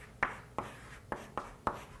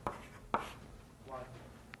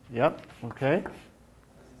 Yep, okay.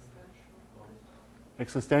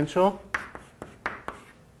 Existential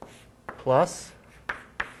plus.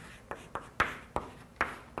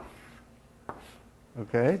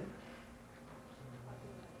 Okay.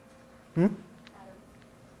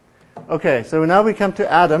 Okay, so now we come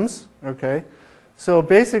to atoms. Okay. So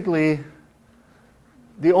basically,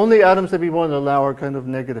 the only atoms that we want to allow are kind of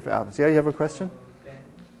negative atoms. Yeah, you have a question?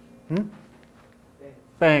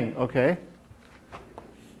 Bang, okay.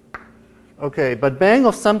 Okay, but bang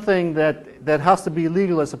of something that has to be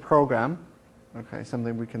legal as a program. Okay,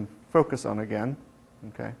 something we can focus on again.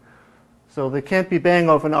 Okay. So there can't be bang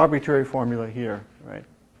of an arbitrary formula here, right?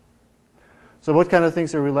 So what kind of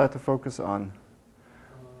things are we allowed to focus on?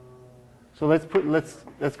 So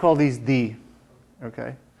let's call these D.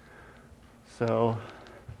 Okay. So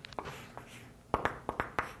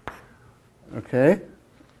okay,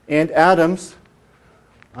 and atoms.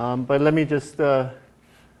 But let me just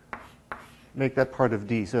make that part of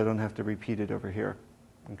D so I don't have to repeat it over here.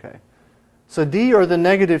 Okay. So D are the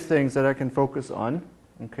negative things that I can focus on.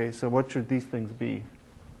 Okay, so what should these things be?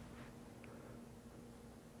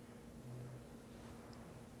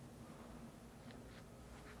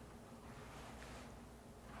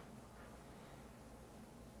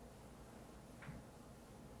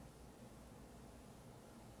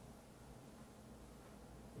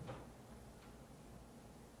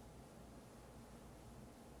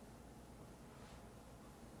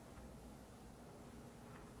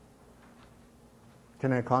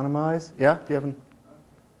 Can I economize? Yeah? Do you have an?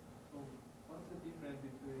 What's the difference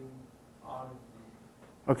between R and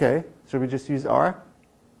D? Okay, should we just use R?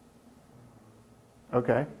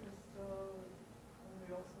 Okay. Because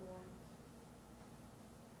we also want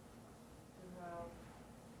to have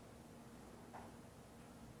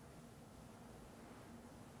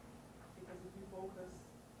because if you focus,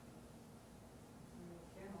 you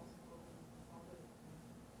can also focus on other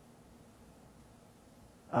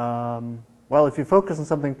things. Well, if you focus on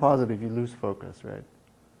something positive, you lose focus, right?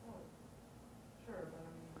 Oh, sure, but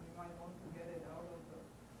I mean, you might want to get it out of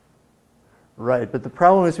the. Right, but the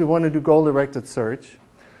problem is we want to do goal-directed search.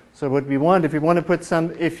 So what we want, if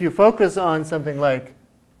you focus on something like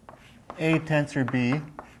A tensor B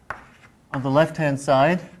on the left-hand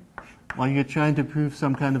side, while you're trying to prove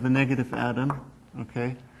some kind of a negative atom,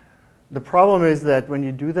 okay? The problem is that when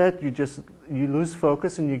you do that, you lose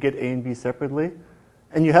focus and you get A and B separately,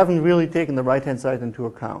 and you haven't really taken the right-hand side into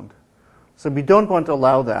account. So we don't want to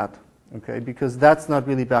allow that, okay? Because that's not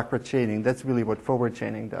really backward chaining. That's really what forward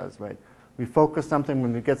chaining does, right? We focus something,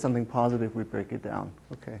 when we get something positive, we break it down.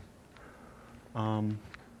 Okay.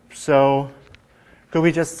 So could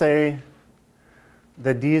we just say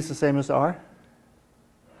that D is the same as R?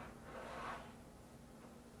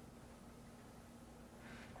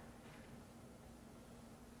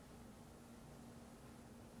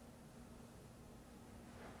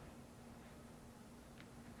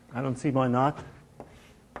 I don't see why not.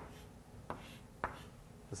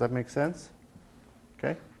 Does that make sense?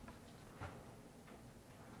 Okay.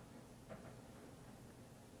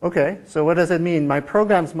 Okay, so what does it mean? My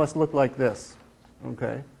programs must look like this.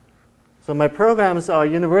 Okay. So my programs are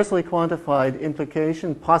universally quantified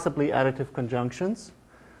implication, possibly additive conjunctions.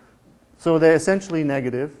 So they're essentially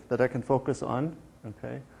negative that I can focus on.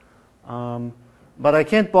 Okay. But I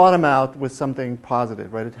can't bottom out with something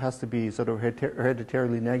positive, right? It has to be sort of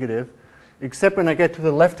hereditarily negative. Except when I get to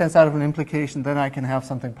the left-hand side of an implication, then I can have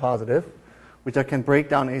something positive, which I can break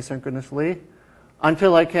down asynchronously,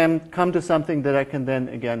 until I can come to something that I can then,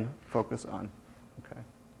 again, focus on. Okay.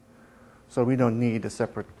 So we don't need a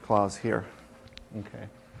separate clause here. Okay.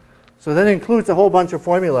 So that includes a whole bunch of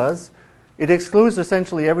formulas. It excludes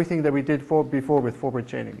essentially everything that we did before with forward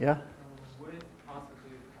chaining. Yeah? What is positive?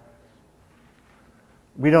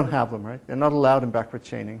 We don't have them, right? They're not allowed in backward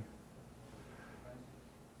chaining.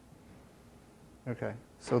 Okay.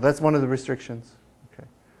 So that's one of the restrictions. Okay.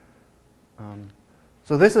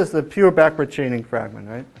 So this is the pure backward chaining fragment,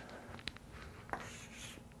 right?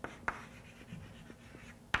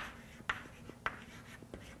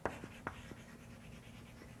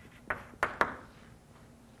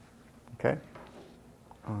 Okay.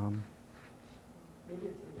 Maybe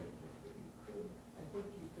it's I think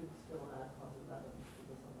you could still add positive atoms to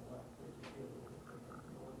this on the left, which would be a little different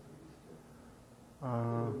than the ones It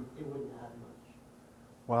wouldn't add much.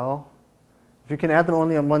 Well, if you can add them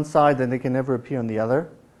only on one side, then they can never appear on the other.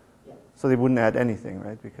 Yeah. So they wouldn't add anything,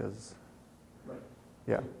 right? Because, Right.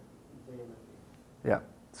 yeah. Very much. Yeah.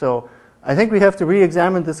 So I think we have to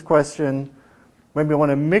re-examine this question when we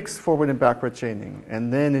want to mix forward and backward chaining,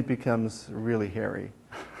 and then it becomes really hairy.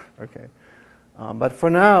 Okay. But for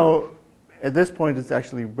now, at this point, it's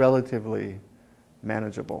actually relatively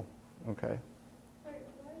manageable. Okay. Sorry,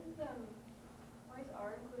 why is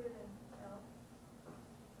R included in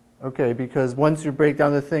L? Okay, because once you break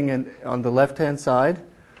down the thing on the left-hand side,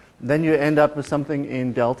 then you end up with something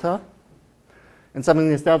in delta. And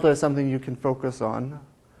something in delta is something you can focus on.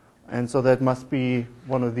 And so that must be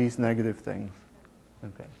one of these negative things.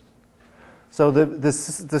 Okay. So the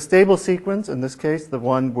stable sequence, in this case, the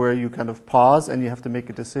one where you kind of pause and you have to make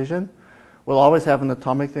a decision, will always have an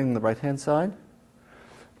atomic thing on the right-hand side.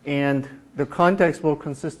 And the context will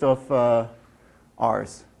consist of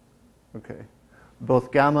R's. Okay.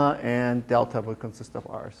 Both gamma and delta will consist of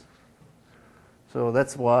R's. So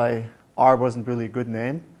that's why R wasn't really a good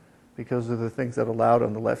name, because of the things that are allowed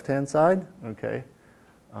on the left-hand side. Okay.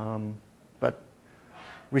 But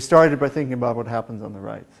we started by thinking about what happens on the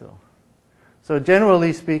right. So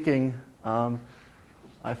generally speaking,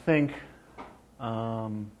 I think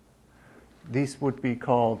these would be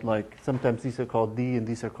called, like, sometimes these are called D and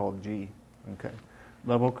these are called G. Okay.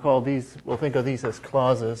 But we'll think of these as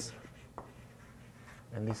clauses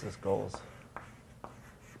and these as goals.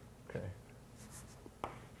 Okay.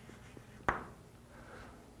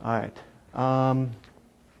 All right.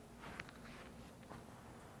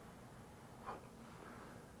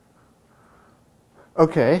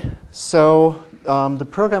 Okay, so the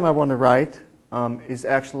program I want to write is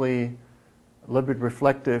actually a little bit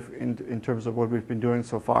reflective in terms of what we've been doing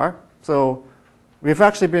so far. So we've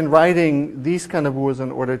actually been writing these kind of rules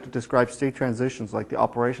in order to describe state transitions, like the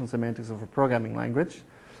operational semantics of a programming language.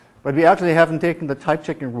 But we actually haven't taken the type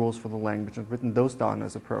checking rules for the language and written those down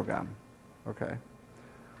as a program. Okay.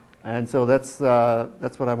 And so that's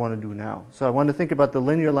what I want to do now. So I want to think about the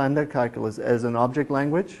linear lambda calculus as an object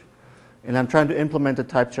language, and I'm trying to implement a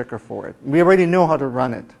type checker for it. We already know how to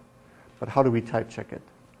run it, but how do we type check it?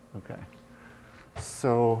 Okay.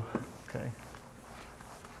 So, okay.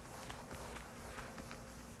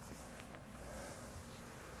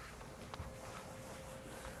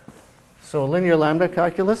 So linear lambda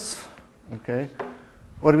calculus, okay.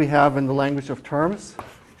 What do we have in the language of terms?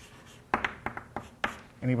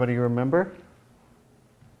 Anybody remember?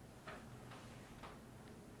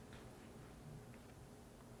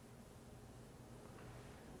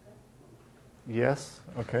 Yes,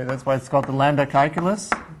 okay, that's why it's called the lambda calculus.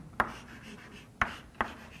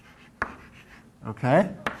 Okay.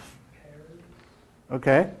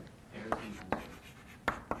 Okay.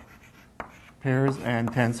 Pairs and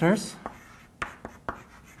tensors.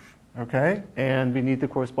 Okay, and we need the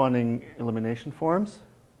corresponding elimination forms.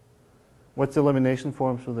 What's the elimination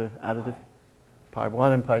forms for the additive? Pi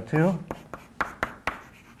 1 and pi 2.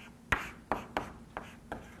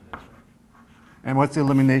 And what's the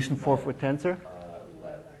elimination for tensor?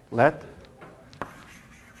 Let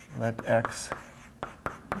x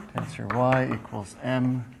tensor y equals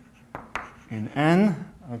m in n.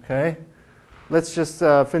 Okay. Let's just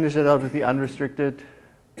finish it out with the unrestricted,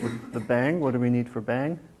 with the bang. What do we need for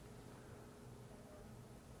bang?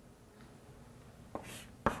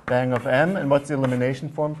 Bang of m. And what's the elimination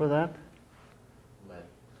form for that?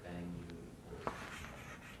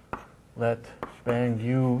 Let bang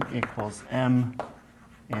u equals m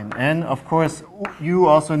in n. Of course, u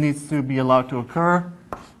also needs to be allowed to occur,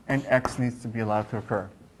 and x needs to be allowed to occur.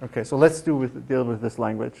 Okay, so let's deal with this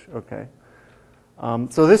language. Okay.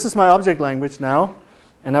 So this is my object language now,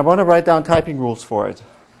 and I want to write down typing rules for it.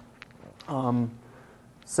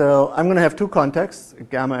 So I'm going to have two contexts,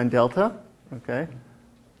 gamma and delta. Okay.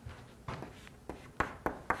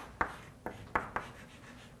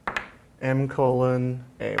 M colon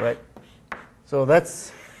A, right? So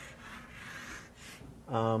that's,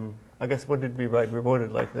 I guess, what did we write? We wrote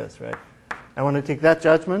it like this, right? I want to take that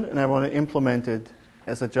judgment and I want to implement it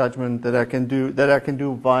as a judgment that I can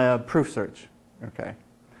do via proof search. Okay.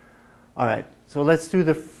 All right. So let's do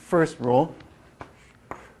the first rule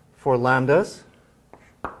for lambdas.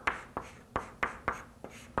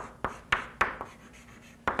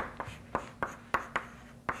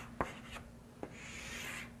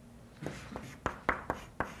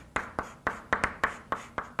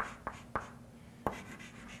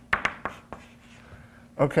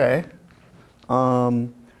 Okay.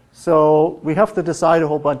 So we have to decide a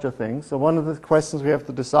whole bunch of things. So one of the questions we have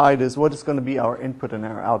to decide is what is going to be our input and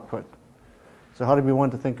our output. So how do we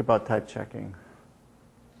want to think about type checking?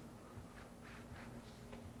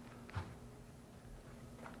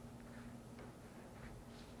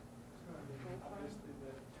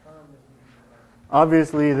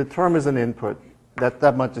 Obviously, the term is an input.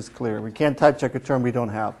 That much is clear. We can't type check a term we don't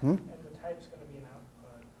have. And the type's going to be an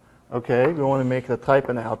output. Okay, we want to make the type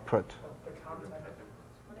an output. The content.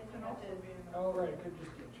 It can also be an Oh, right. It could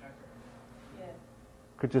just be a checker. Yeah,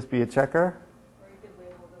 Could just be a checker. or you could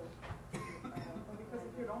label the, because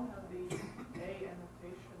if you don't have the A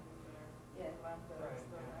annotation in there, lambda is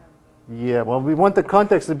the and Yeah, well, we want the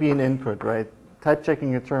context to be an input, right? Type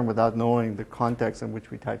checking a term without knowing the context in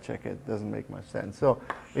which we type check it doesn't make much sense. So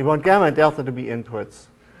we want gamma and delta to be inputs.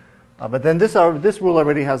 But then this rule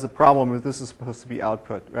already has a problem if this is supposed to be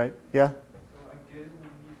output, right? Yeah? So again, we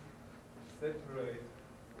need separate.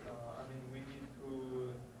 I mean, we need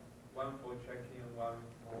to one for checking and one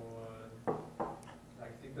for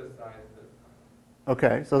like synthesize it.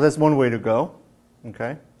 Okay, so that's one way to go.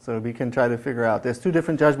 Okay, so we can try to figure out. There's two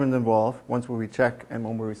different judgments involved. One where we check and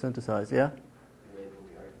one where we synthesize. Yeah?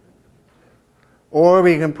 Or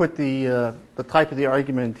we can put the type of the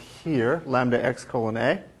argument here, lambda x colon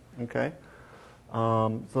a. Okay,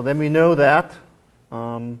 so then we know that,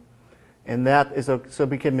 and that is so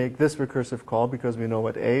we can make this recursive call because we know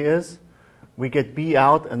what a is. We get b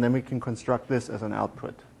out, and then we can construct this as an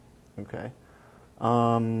output. Okay,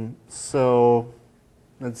 so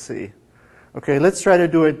let's see. Okay, let's try to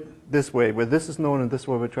do it this way, where this is known and this is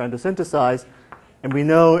what we're trying to synthesize, and we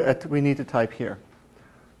know we need to type here.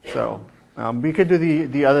 So we could do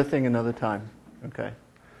the other thing another time. Okay.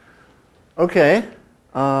 Okay.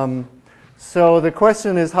 So the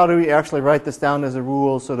question is, how do we actually write this down as a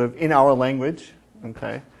rule, sort of in our language?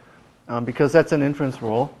 Okay. Because that's an inference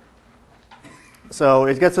rule. So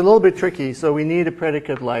it gets a little bit tricky. So we need a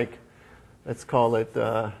predicate like, let's call it.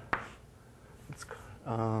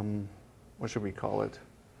 What should we call it?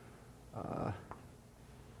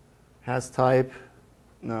 Has type.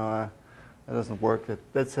 No, that doesn't work.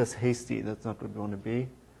 That says hasty. That's not what we want to be.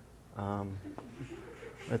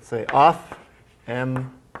 Let's say off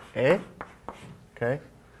M A. Okay.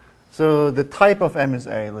 So the type of M is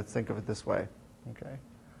A. Let's think of it this way. Okay.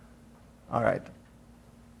 All right.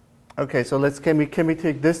 Okay. So can we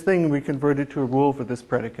take this thing and we convert it to a rule for this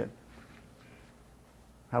predicate?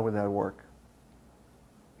 How would that work?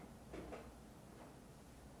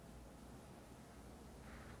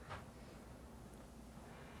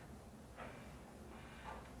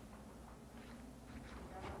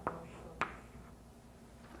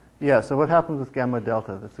 Yeah, so what happens with gamma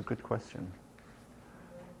delta? That's a good question.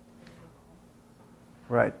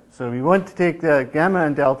 Right, so we want to take the gamma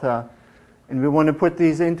and delta, and we want to put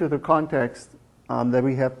these into the context that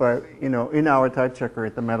we have in our type checker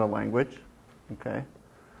at the meta language. Okay.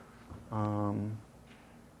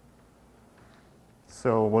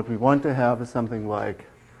 So what we want to have is something like,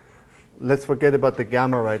 let's forget about the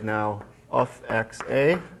gamma right now, of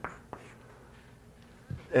xa,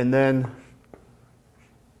 and then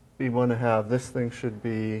we want to have this thing should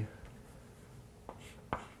be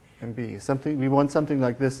MB. We want something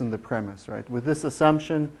like this in the premise, right? With this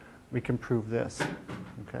assumption, we can prove this.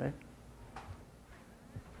 Okay.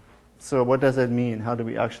 So what does that mean? How do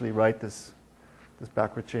we actually write this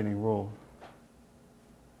backward chaining rule?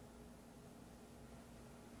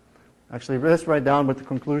 Actually, let's write down what the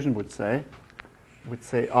conclusion would say. It would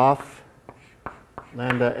say off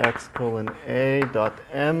lambda x colon a dot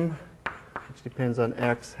m, which depends on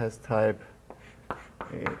x, has type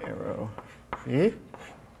a arrow b.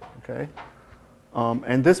 Okay,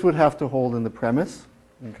 and this would have to hold in the premise.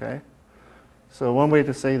 Okay, so one way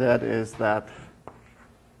to say that is that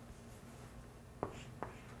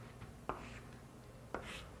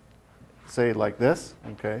say it like this.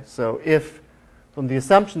 Okay, so if from the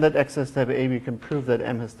assumption that x has type A, we can prove that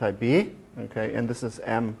m has type B. Okay, and this is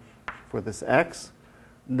m for this x.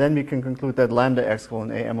 Then we can conclude that lambda x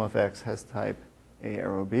colon a m of x has type a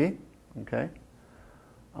arrow b. Okay.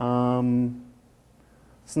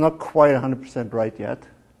 It's not quite 100% right yet.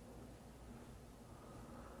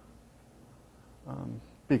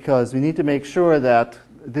 Because we need to make sure that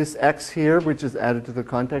this x here, which is added to the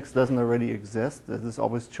context, doesn't already exist. That is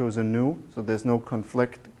always chosen new, so there's no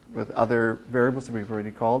conflict with other variables that we've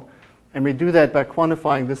already called. And we do that by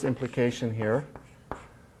quantifying this implication here.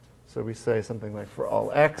 So we say something like for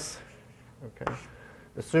all x, okay,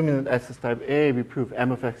 assuming that x is type A, we prove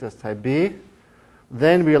m of x has type B.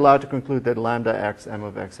 Then we're allowed to conclude that lambda x m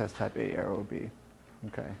of x has type A arrow B.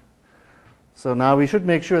 Okay. So now we should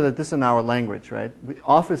make sure that this is in our language, right?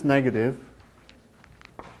 Off is negative.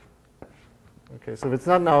 Okay, so if it's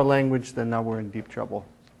not in our language, then now we're in deep trouble.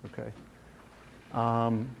 Okay.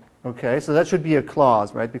 Okay, so that should be a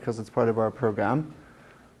clause, right? Because it's part of our program.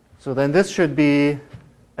 So then this should be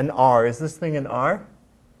an R. Is this thing an R?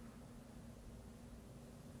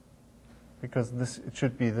 because it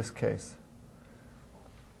should be this case.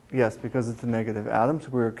 Yes, because it's a negative atom, so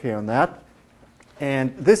we're okay on that.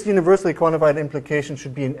 And this universally quantified implication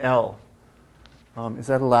should be an L. Is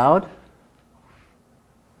that allowed?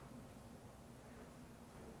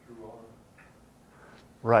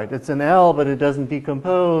 Right, it's an L, but it doesn't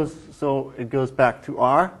decompose, so it goes back to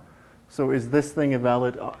R. So is this thing a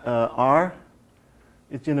valid R?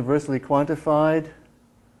 It's universally quantified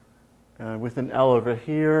with an L over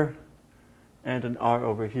here and an R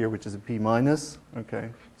over here, which is a P minus.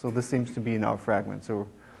 Okay, so this seems to be in our fragment, so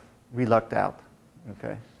we lucked out.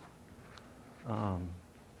 Okay. All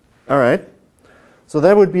right. So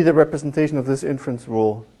that would be the representation of this inference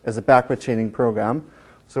rule as a backward chaining program.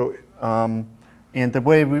 So, and the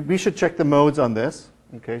way we should check the modes on this.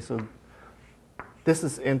 Okay, so this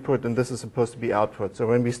is input and this is supposed to be output. So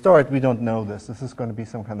when we start, we don't know this. This is going to be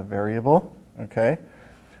some kind of variable. Okay.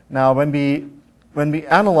 Now when we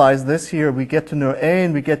analyze this here, we get to know A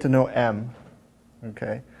and we get to know M.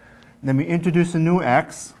 Okay. And then we introduce a new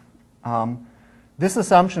X. This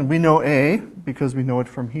assumption, we know A because we know it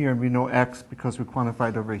from here, and we know X because we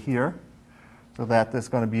quantified over here. So that there's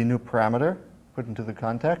going to be a new parameter put into the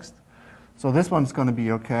context. So this one's going to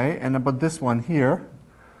be okay. And about this one here,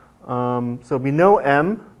 so we know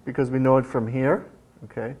M because we know it from here.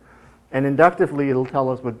 Okay. And inductively, it'll tell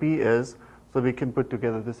us what B is, so we can put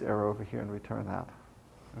together this arrow over here and return that.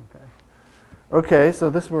 Okay. Okay, so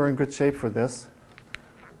we're in good shape for this.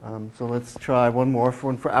 So let's try one more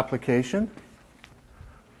for application.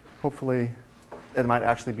 Hopefully, it might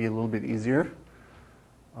actually be a little bit easier.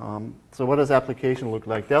 So what does application look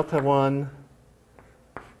like? Delta 1,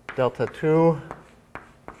 delta 2,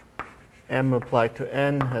 M applied to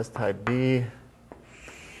N has type B.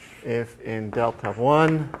 If in delta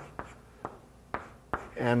 1,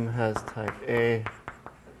 M has type A,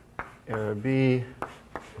 error B,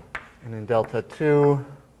 and in delta 2,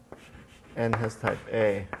 N has type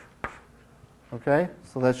A. Okay,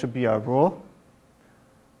 so that should be our rule.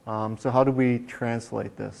 So how do we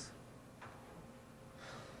translate this?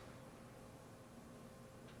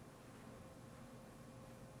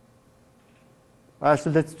 So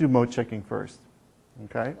let's do mode checking first,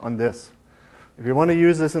 okay, on this. If you want to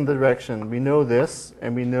use this in the direction, we know this,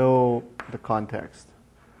 and we know the context.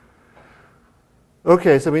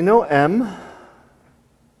 Okay, so we know M,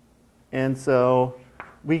 and so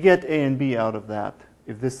we get A and B out of that.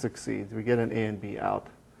 If this succeeds, we get an A and B out.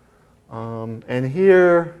 And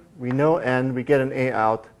here, we know N, we get an A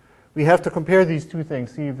out. We have to compare these two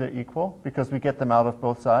things, see if they're equal, because we get them out of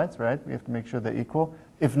both sides, right? We have to make sure they're equal.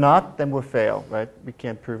 If not, then we'll fail, right? We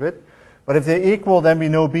can't prove it. But if they're equal, then we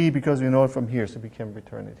know B because we know it from here, so we can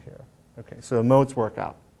return it here. Okay, so modes work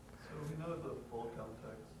out. So we know the full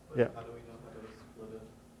context, but Yeah. how do we know how to split it?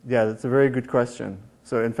 Yeah, that's a very good question.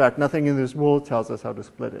 So in fact, nothing in this rule tells us how to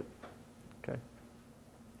split it. Okay.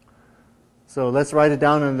 So let's write it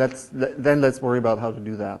down, and then let's worry about how to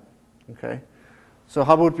do that. Okay. So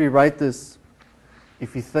how would we write this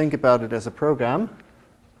if you think about it as a program?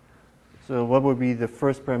 So what would be the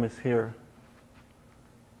first premise here?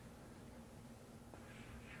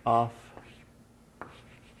 Of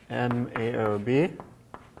M, A, or B.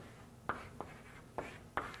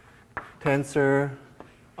 Tensor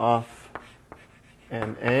of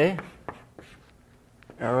M, A.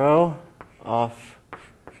 Arrow of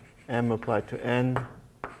M applied to N,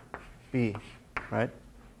 B, right?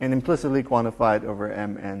 And implicitly quantified over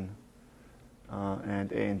M, N,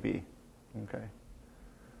 and A and B. Okay.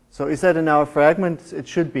 So is that in our fragment? It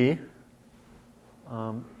should be.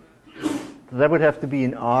 That would have to be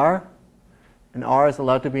in R. And R is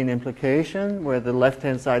allowed to be an implication, where the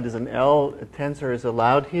left-hand side is an L. A tensor is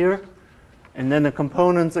allowed here. And then the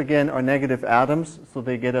components, again, are negative atoms, so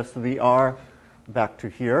they get us to the R back to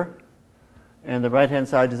here. And the right-hand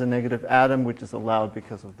side is a negative atom, which is allowed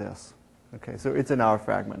because of this. Okay, so it's in our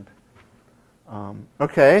fragment.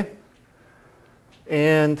 Okay.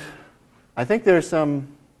 And I think there's some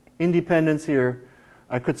independence here.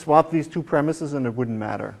 I could swap these two premises and it wouldn't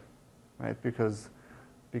matter, right? Because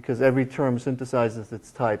every term synthesizes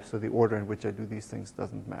its type, so the order in which I do these things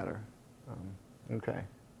doesn't matter. Okay.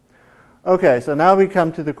 Okay, so now we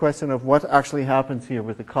come to the question of what actually happens here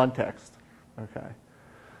with the context. Okay.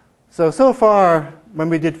 So far, when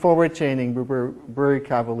we did forward chaining, we were very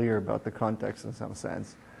cavalier about the context in some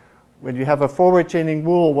sense. When you have a forward chaining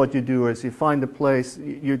rule, what you do is you find a place,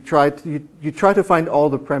 you try to find all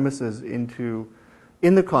the premises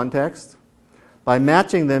in the context. By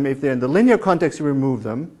matching them, if they're in the linear context, you remove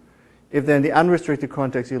them. If they're in the unrestricted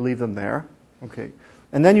context, you leave them there. Okay.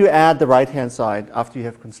 And then you add the right-hand side after you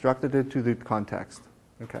have constructed it to the context.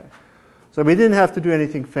 Okay. So we didn't have to do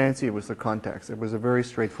anything fancy with the context. It was a very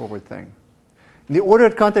straightforward thing. In the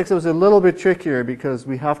ordered context, it was a little bit trickier because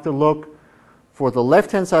we have to look for the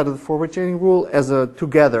left-hand side of the forward chaining rule as a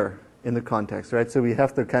together in the context, right? So we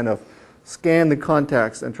have to kind of scan the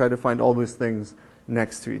context and try to find all those things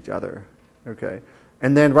next to each other, okay?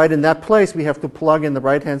 And then right in that place, we have to plug in the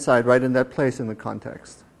right-hand side right in that place in the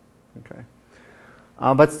context, okay?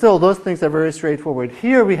 But still, those things are very straightforward.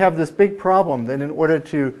 Here we have this big problem that in order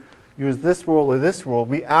to use this rule or this rule,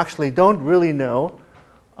 we actually don't really know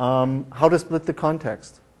how to split the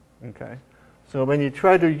context, okay? So when you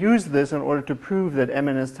try to use this in order to prove that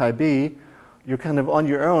MN is type B, you're kind of on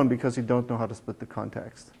your own because you don't know how to split the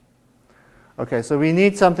context. Okay, so we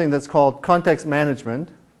need something that's called context management,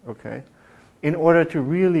 okay, in order to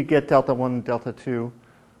really get delta 1 and delta 2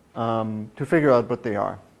 to figure out what they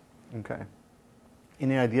are, okay.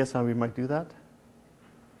 Any ideas how we might do that?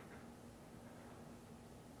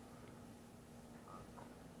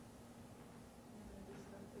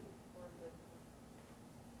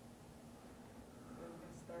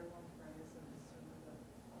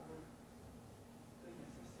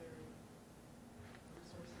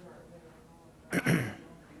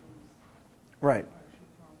 Right.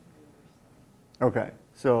 Okay,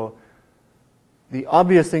 so the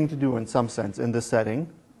obvious thing to do in some sense in this setting,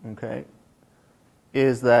 okay,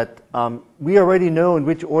 is that we already know in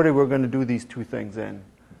which order we're going to do these two things in.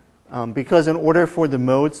 Because in order for the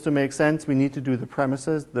modes to make sense, we need to do the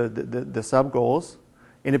premises, the sub-goals,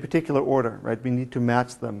 in a particular order, right? We need to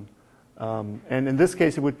match them. And in this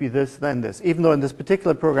case, it would be this, then this. Even though in this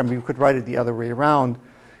particular program, we could write it the other way around.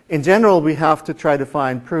 In general, we have to try to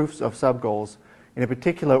find proofs of sub-goals in a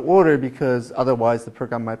particular order because otherwise the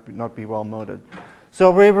program might not be well moded.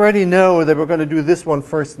 So we already know that we're going to do this one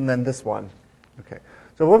first and then this one. Okay.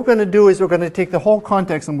 So what we're going to do is we're going to take the whole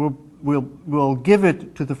context and we'll give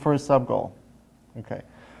it to the first sub-goal. Okay.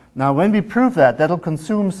 Now when we prove that, that'll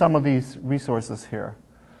consume some of these resources here.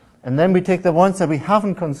 And then we take the ones that we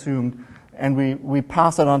haven't consumed and we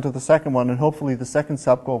pass it on to the second one, and hopefully the second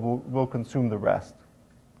sub-goal will consume the rest.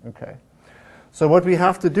 Okay. So what we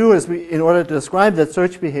have to do is, in order to describe that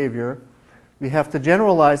search behavior, we have to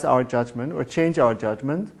generalize our judgment or change our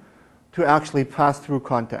judgment to actually pass through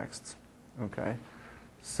contexts. Okay.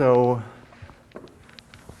 So,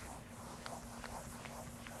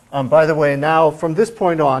 by the way, now from this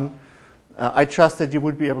point on, I trust that you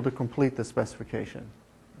would be able to complete the specification,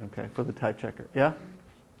 okay, for the type checker. Yeah?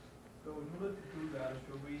 So in order to do that,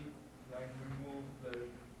 should we like remove the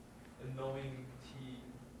annoying T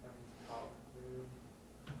and top?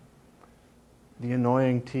 The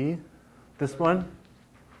annoying T? This one?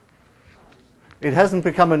 It hasn't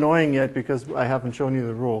become annoying yet because I haven't shown you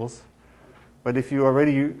the rules. But if you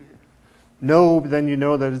already know, then you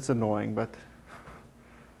know that it's annoying. But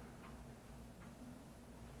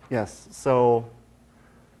yes, so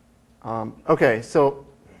okay,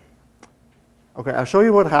 I'll show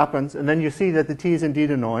you what happens, and then you see that the T is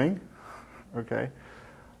indeed annoying. Okay,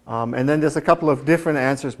 and then there's a couple of different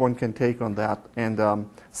answers one can take on that. And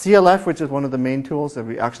CLF, which is one of the main tools that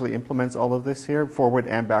we actually implements all of this here, forward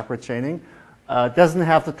and backward chaining, doesn't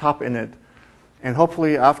have the top in it. And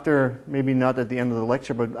hopefully after, maybe not at the end of the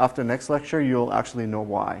lecture, but after next lecture, you'll actually know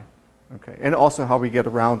why. Okay, and also how we get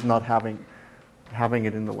around not having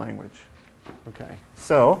it in the language. Okay,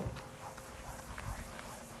 so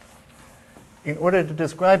in order to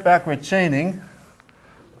describe backward chaining,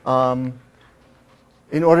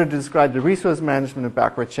 in order to describe the resource management of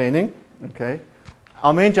backward chaining, okay,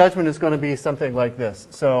 our main judgment is going to be something like this.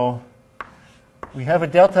 So we have a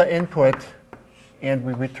delta input, and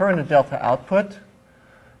we return a delta output,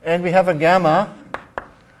 and we have a gamma,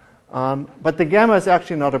 but the gamma is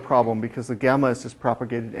actually not a problem because the gamma is just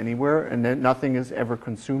propagated anywhere, and then nothing is ever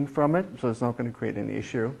consumed from it, so it's not going to create any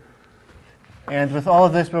issue. And with all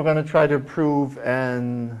of this, we're going to try to prove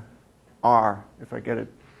an R, if I get it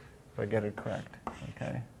correct.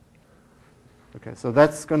 Okay. Okay, so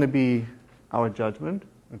that's going to be our judgment.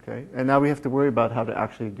 Okay, and now we have to worry about how to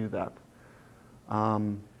actually do that.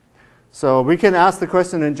 So we can ask the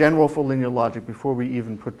question in general for linear logic before we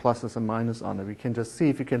even put pluses and minuses on it. We can just see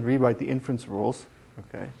if you can rewrite the inference rules,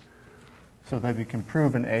 okay, so that we can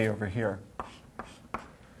prove an A over here.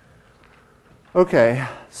 Okay,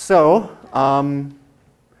 so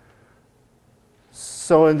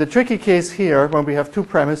in the tricky case here, when we have two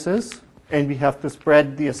premises and we have to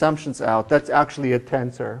spread the assumptions out, that's actually a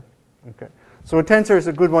tensor. Okay, so a tensor is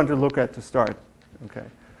a good one to look at to start. Okay,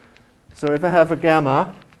 so if I have a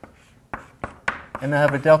gamma, and I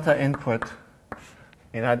have a delta input,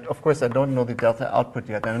 and of course I don't know the delta output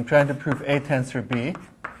yet, and I'm trying to prove A tensor B.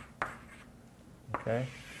 Okay.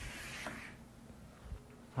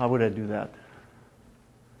 How would I do that?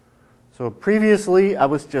 So previously, I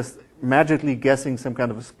was just magically guessing some kind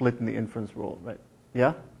of a split in the inference rule, right?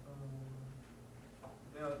 Yeah?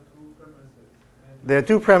 There are two premises. There are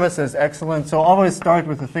two premises. Excellent. So always start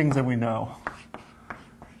with the things that we know.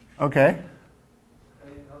 Okay.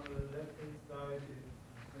 And on the left-hand side,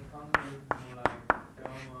 the concept is more like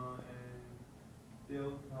gamma and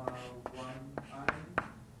delta 1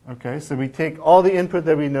 i. Okay, so we take all the input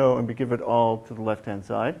that we know and we give it all to the left-hand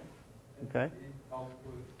side. Okay. It outputs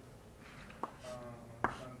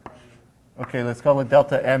some kind of, Okay, let's call it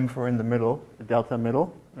delta m for in the middle, the delta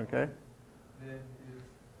middle. Okay. then is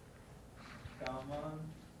gamma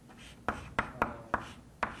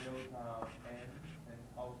delta n and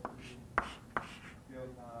output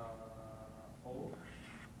delta O.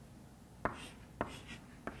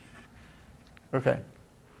 Okay.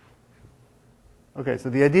 Okay, so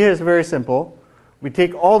the idea is very simple. We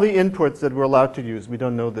take all the inputs that we're allowed to use. We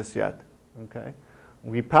don't know this yet. Okay.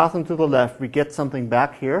 We pass them to the left. We get something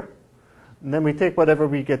back here. And then we take whatever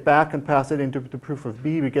we get back and pass it into the proof of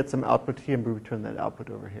B. We get some output here and we return that output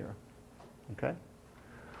over here. Okay.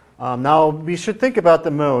 Now we should think about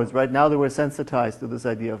the modes. Right now that we're sensitized to this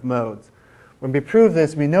idea of modes. When we prove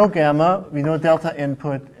this, we know gamma, we know delta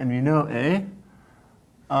input, and we know A.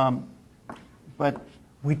 But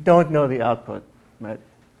we don't know the output. Right?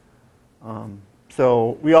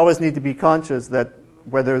 So we always need to be conscious that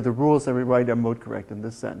whether the rules that we write are mode correct in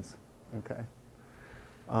this sense. Okay.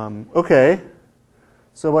 Okay.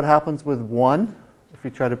 So what happens with 1? If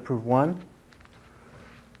we try to prove 1,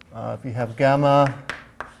 if we have gamma,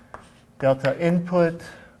 delta input,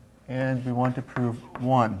 and we want to prove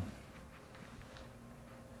 1.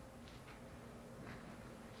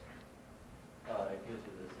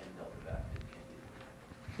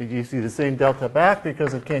 You see the same delta back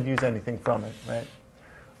because it can't use anything from it, right?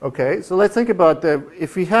 Okay, so let's think about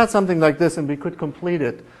if we had something like this and we could complete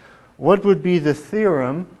it, what would be the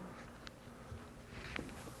theorem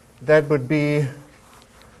that would be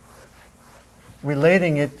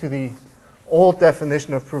relating it to the old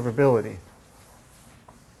definition of provability?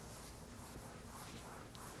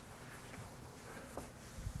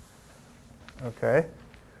 Okay,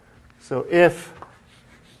 so if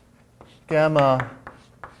gamma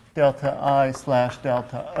delta I slash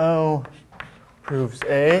delta O proves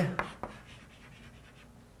A.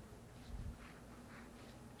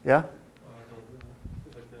 Yeah?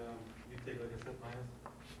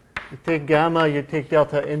 You take gamma, you take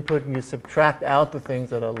delta input, and you subtract out the things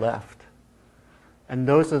that are left. And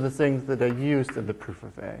those are the things that are used in the proof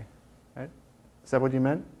of A. Right? Is that what you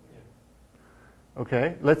meant? Yeah.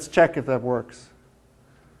 Okay, let's check if that works.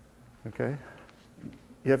 Okay.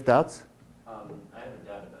 You have doubts? I have a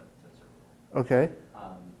doubt about the tensor rule. Okay.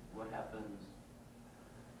 What happens,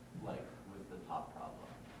 like, with the top problem?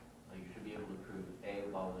 Like, you should be able to prove A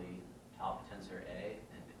Wally top tensor A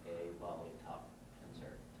and A Wally top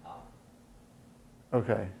tensor top.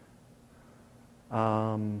 Okay.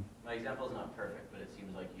 My example is not perfect, but it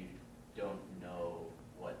seems like you don't know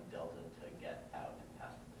what delta to get out and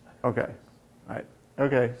pass to the second. Okay. All right.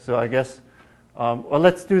 Okay. So I guess, well,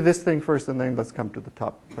 let's do this thing first, and then let's come to the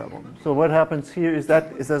top problem. So what happens here is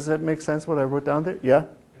does that make sense? What I wrote down there? Yeah. And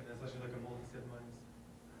that's actually like a multi-set minus.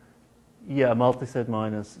 Yeah, multiset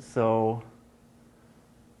minus. So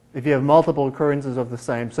if you have multiple occurrences of the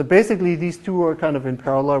same, so basically these two are kind of in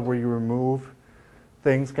parallel, where you remove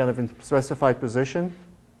things kind of in specified position,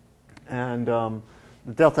 and the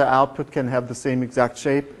delta output can have the same exact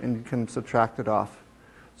shape, and you can subtract it off.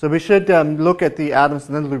 So we should look at the atoms,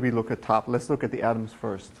 and then we look at top. Let's look at the atoms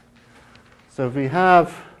first. So if we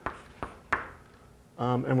have,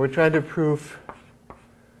 and we're trying to prove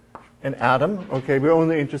an atom. Okay, we're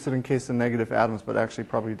only interested in case of negative atoms, but actually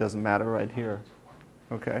probably doesn't matter right here.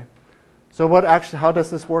 Okay. So how does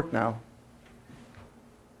this work now?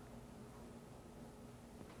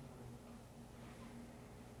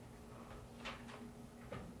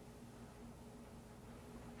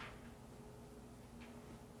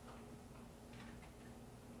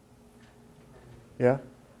 Yeah?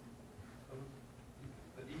 So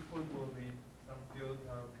the input will be some delta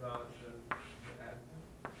plus the atom,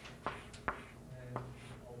 and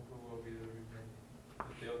output will be the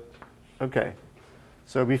delta. Okay.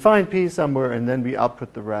 So we find P somewhere, and then we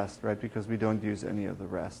output the rest, right? Because we don't use any of the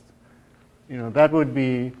rest. That would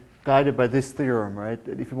be guided by this theorem, right?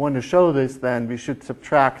 That if you want to show this, then we should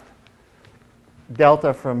subtract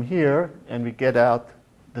delta from here, and we get out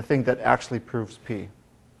the thing that actually proves P.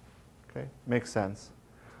 Okay, makes sense.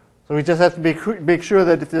 So we just have to make sure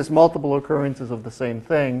that if there's multiple occurrences of the same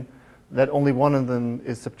thing, that only one of them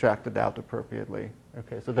is subtracted out appropriately.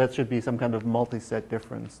 Okay, so that should be some kind of multi-set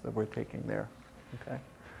difference that we're taking there. Okay.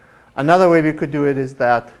 Another way we could do it is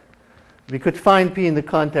that we could find P in the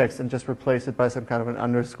context and just replace it by some kind of an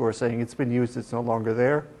underscore saying it's been used, it's no longer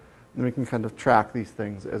there. And we can kind of track these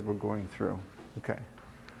things as we're going through. Okay.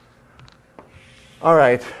 All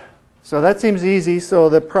right. So that seems easy. So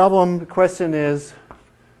the question is,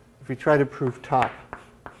 if we try to prove top.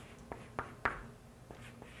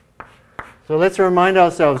 So let's remind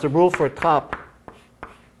ourselves the rule for top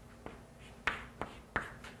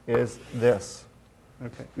is this.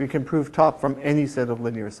 Okay. We can prove top from any set of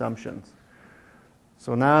linear assumptions.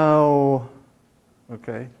 So now,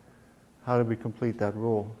 okay, how do we complete that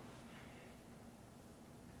rule?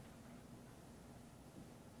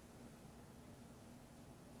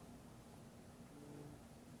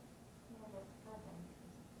 Well, that's the problem.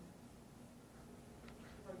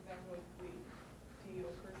 For example, if T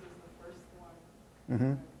occurs as the first one,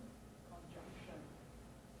 Mm-hmm. conjunction,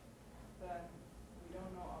 then we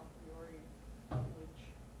don't know a priori which of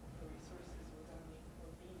the resources we're going to need for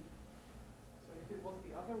B. So if it was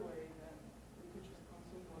the other way, then we could just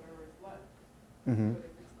consume whatever is left. Mm-hmm. But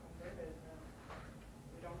if it's converted, then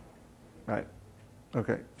we don't know. Right.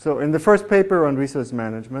 Okay. So in the first paper on resource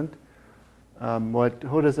management, what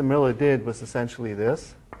Hodes and Miller did was essentially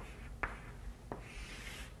this.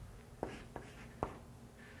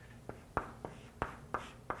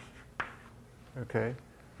 Okay.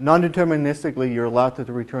 Non-deterministically, you're allowed to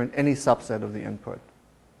return any subset of the input.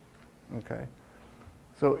 Okay.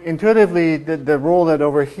 So intuitively, the rule that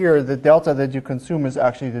over here, the delta that you consume is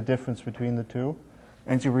actually the difference between the two,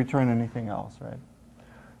 and you return anything else, right?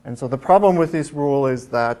 And so the problem with this rule is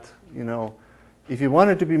that, if you want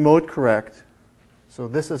it to be mode correct, so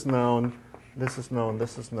this is known, this is known,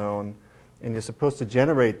 this is known, and you're supposed to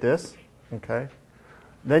generate this, okay?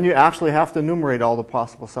 Then you actually have to enumerate all the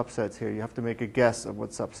possible subsets here. You have to make a guess of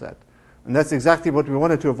what subset. And that's exactly what we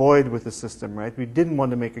wanted to avoid with the system, right? We didn't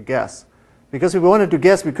want to make a guess. Because if we wanted to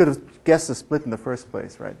guess, we could have guessed the split in the first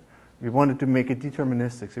place, right? We wanted to make it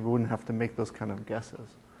deterministic, so we wouldn't have to make those kind of guesses.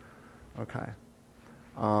 Okay.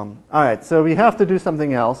 All right, so we have to do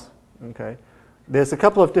something else. Okay. There's a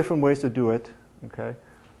couple of different ways to do it. Okay.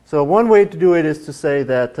 So one way to do it is to say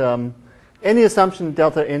that any assumption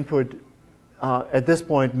delta input at this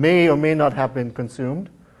point may or may not have been consumed.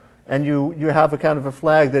 And you have a kind of a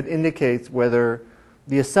flag that indicates whether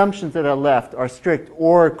the assumptions that are left are strict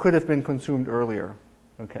or could have been consumed earlier.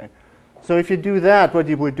 Okay. So if you do that, what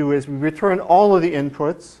you would do is we return all of the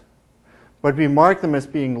inputs, but we mark them as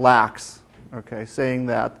being lax. Okay, saying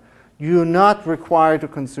that you're not required to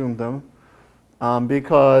consume them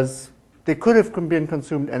because they could have been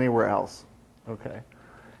consumed anywhere else. Okay.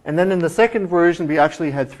 And then in the second version, we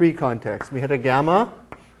actually had three contexts. We had a gamma,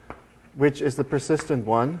 which is the persistent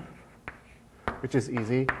one, which is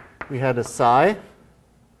easy. We had a psi,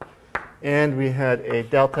 and we had a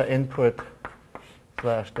delta input /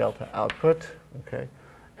 delta output. Okay.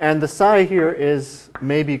 And the psi here is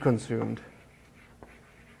maybe consumed.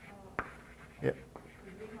 Could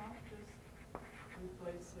we not just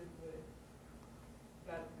replace it with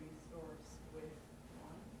that resource with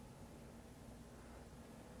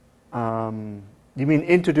one? You mean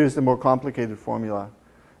introduce a more complicated formula?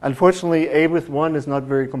 Unfortunately, A with 1 is not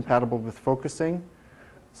very compatible with focusing,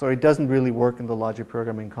 so it doesn't really work in the logic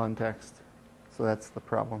programming context. So that's the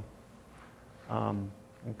problem.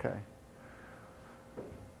 Okay.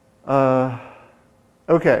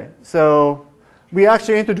 Okay, so we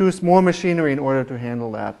actually introduced more machinery in order to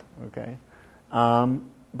handle that. Okay.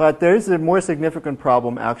 But there is a more significant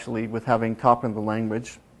problem actually with having top in the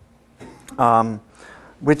language,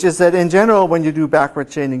 which is that in general, when you do backward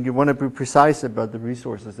chaining, you want to be precise about the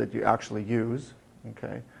resources that you actually use.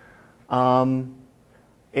 Okay.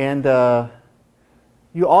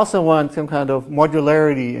 You also want some kind of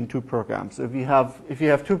modularity in two programs. So if you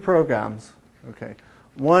have two programs, okay,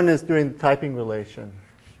 one is doing the typing relation,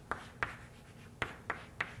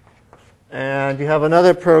 and you have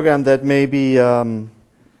another program that maybe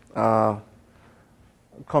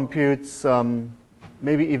computes,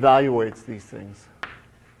 maybe evaluates these things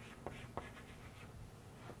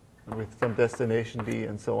with some destination D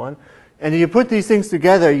and so on. And you put these things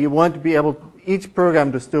together, you want to be able, each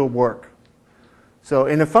program to still work. So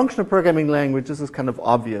in a functional programming language, this is kind of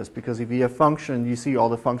obvious, because if you have function, you see all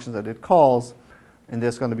the functions that it calls, and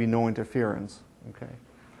there's going to be no interference. Okay.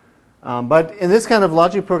 But in this kind of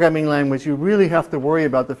logic programming language, you really have to worry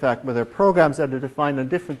about the fact whether programs that are defined on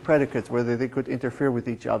different predicates, whether they could interfere with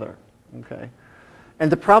each other. Okay.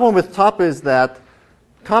 And the problem with top is that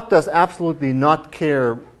top does absolutely not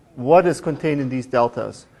care what is contained in these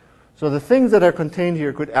deltas. So the things that are contained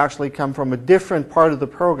here could actually come from a different part of the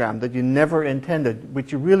program that you never intended,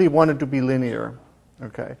 which you really wanted to be linear.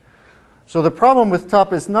 Okay. So the problem with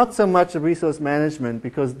top is not so much the resource management,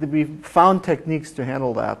 because we found techniques to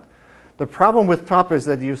handle that. The problem with top is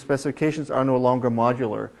that your specifications are no longer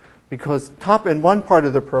modular, because top in one part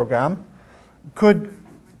of the program could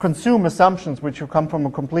consume assumptions which come from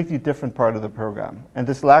a completely different part of the program. And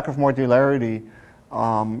this lack of modularity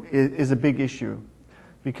is a big issue,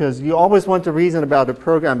 because you always want to reason about a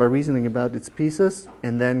program by reasoning about its pieces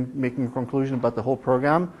and then making a conclusion about the whole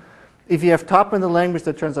program. If you have top in the language,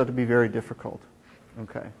 that turns out to be very difficult.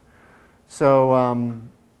 Okay. So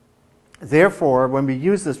therefore, when we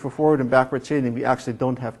use this for forward and backward chaining, we actually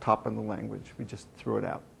don't have top in the language. We just threw it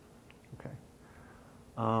out. Okay.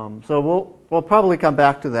 So we'll probably come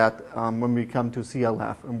back to that when we come to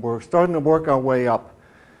CLF. And we're starting to work our way up,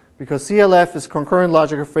 because CLF is concurrent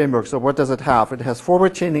logical framework. So what does it have? It has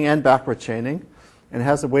forward chaining and backward chaining, and it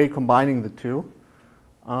has a way of combining the two.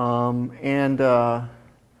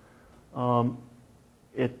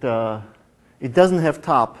 It doesn't have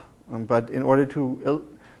top, but in order to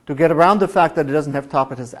get around the fact that it doesn't have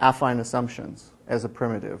top, it has affine assumptions as a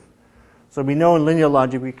primitive. So we know in linear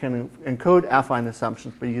logic we can encode affine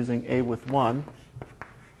assumptions by using A with 1.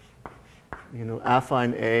 You know,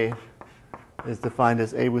 affine A is defined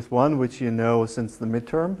as A with 1, which you know since the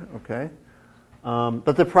midterm. Okay.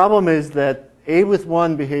 But the problem is that A with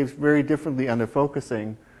 1 behaves very differently under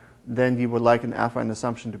focusing than you would like an affine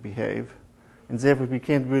assumption to behave. And therefore, we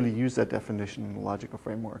can't really use that definition in the logical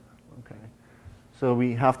framework. Okay. So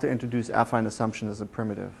we have to introduce affine assumption as a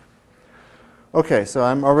primitive. Okay, so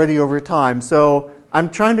I'm already over time. So I'm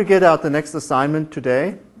trying to get out the next assignment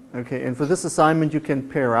today. Okay, and for this assignment, you can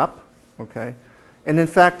pair up. Okay, and in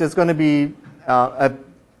fact, there's going to be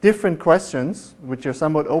different questions, which are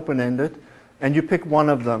somewhat open-ended, and you pick one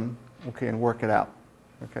of them. Okay, and work it out.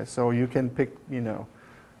 Okay, so you can pick, you know.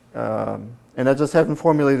 And I just haven't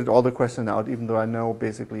formulated all the questions out, even though I know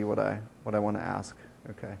basically what I want to ask.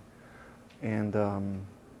 Okay, and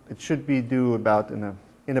it should be due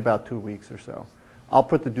in about 2 weeks or so. I'll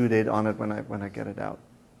put the due date on it when I get it out.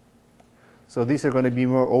 So these are going to be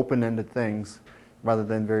more open-ended things rather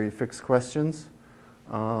than very fixed questions,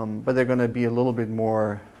 but they're going to be a little bit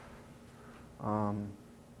more.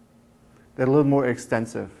 They're a little more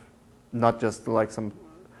extensive, not just like some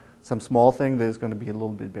small thing that is going to be a little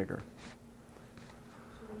bit bigger.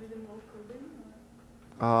 So will it involve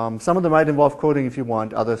coding? Some of them might involve coding if you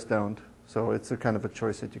want, others don't. So it's a kind of a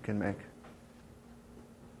choice that you can make.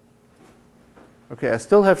 Okay, I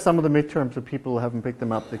still have some of the midterms for people who haven't picked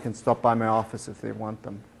them up. They can stop by my office if they want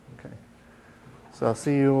them. Okay. So I'll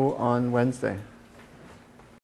see you on Wednesday.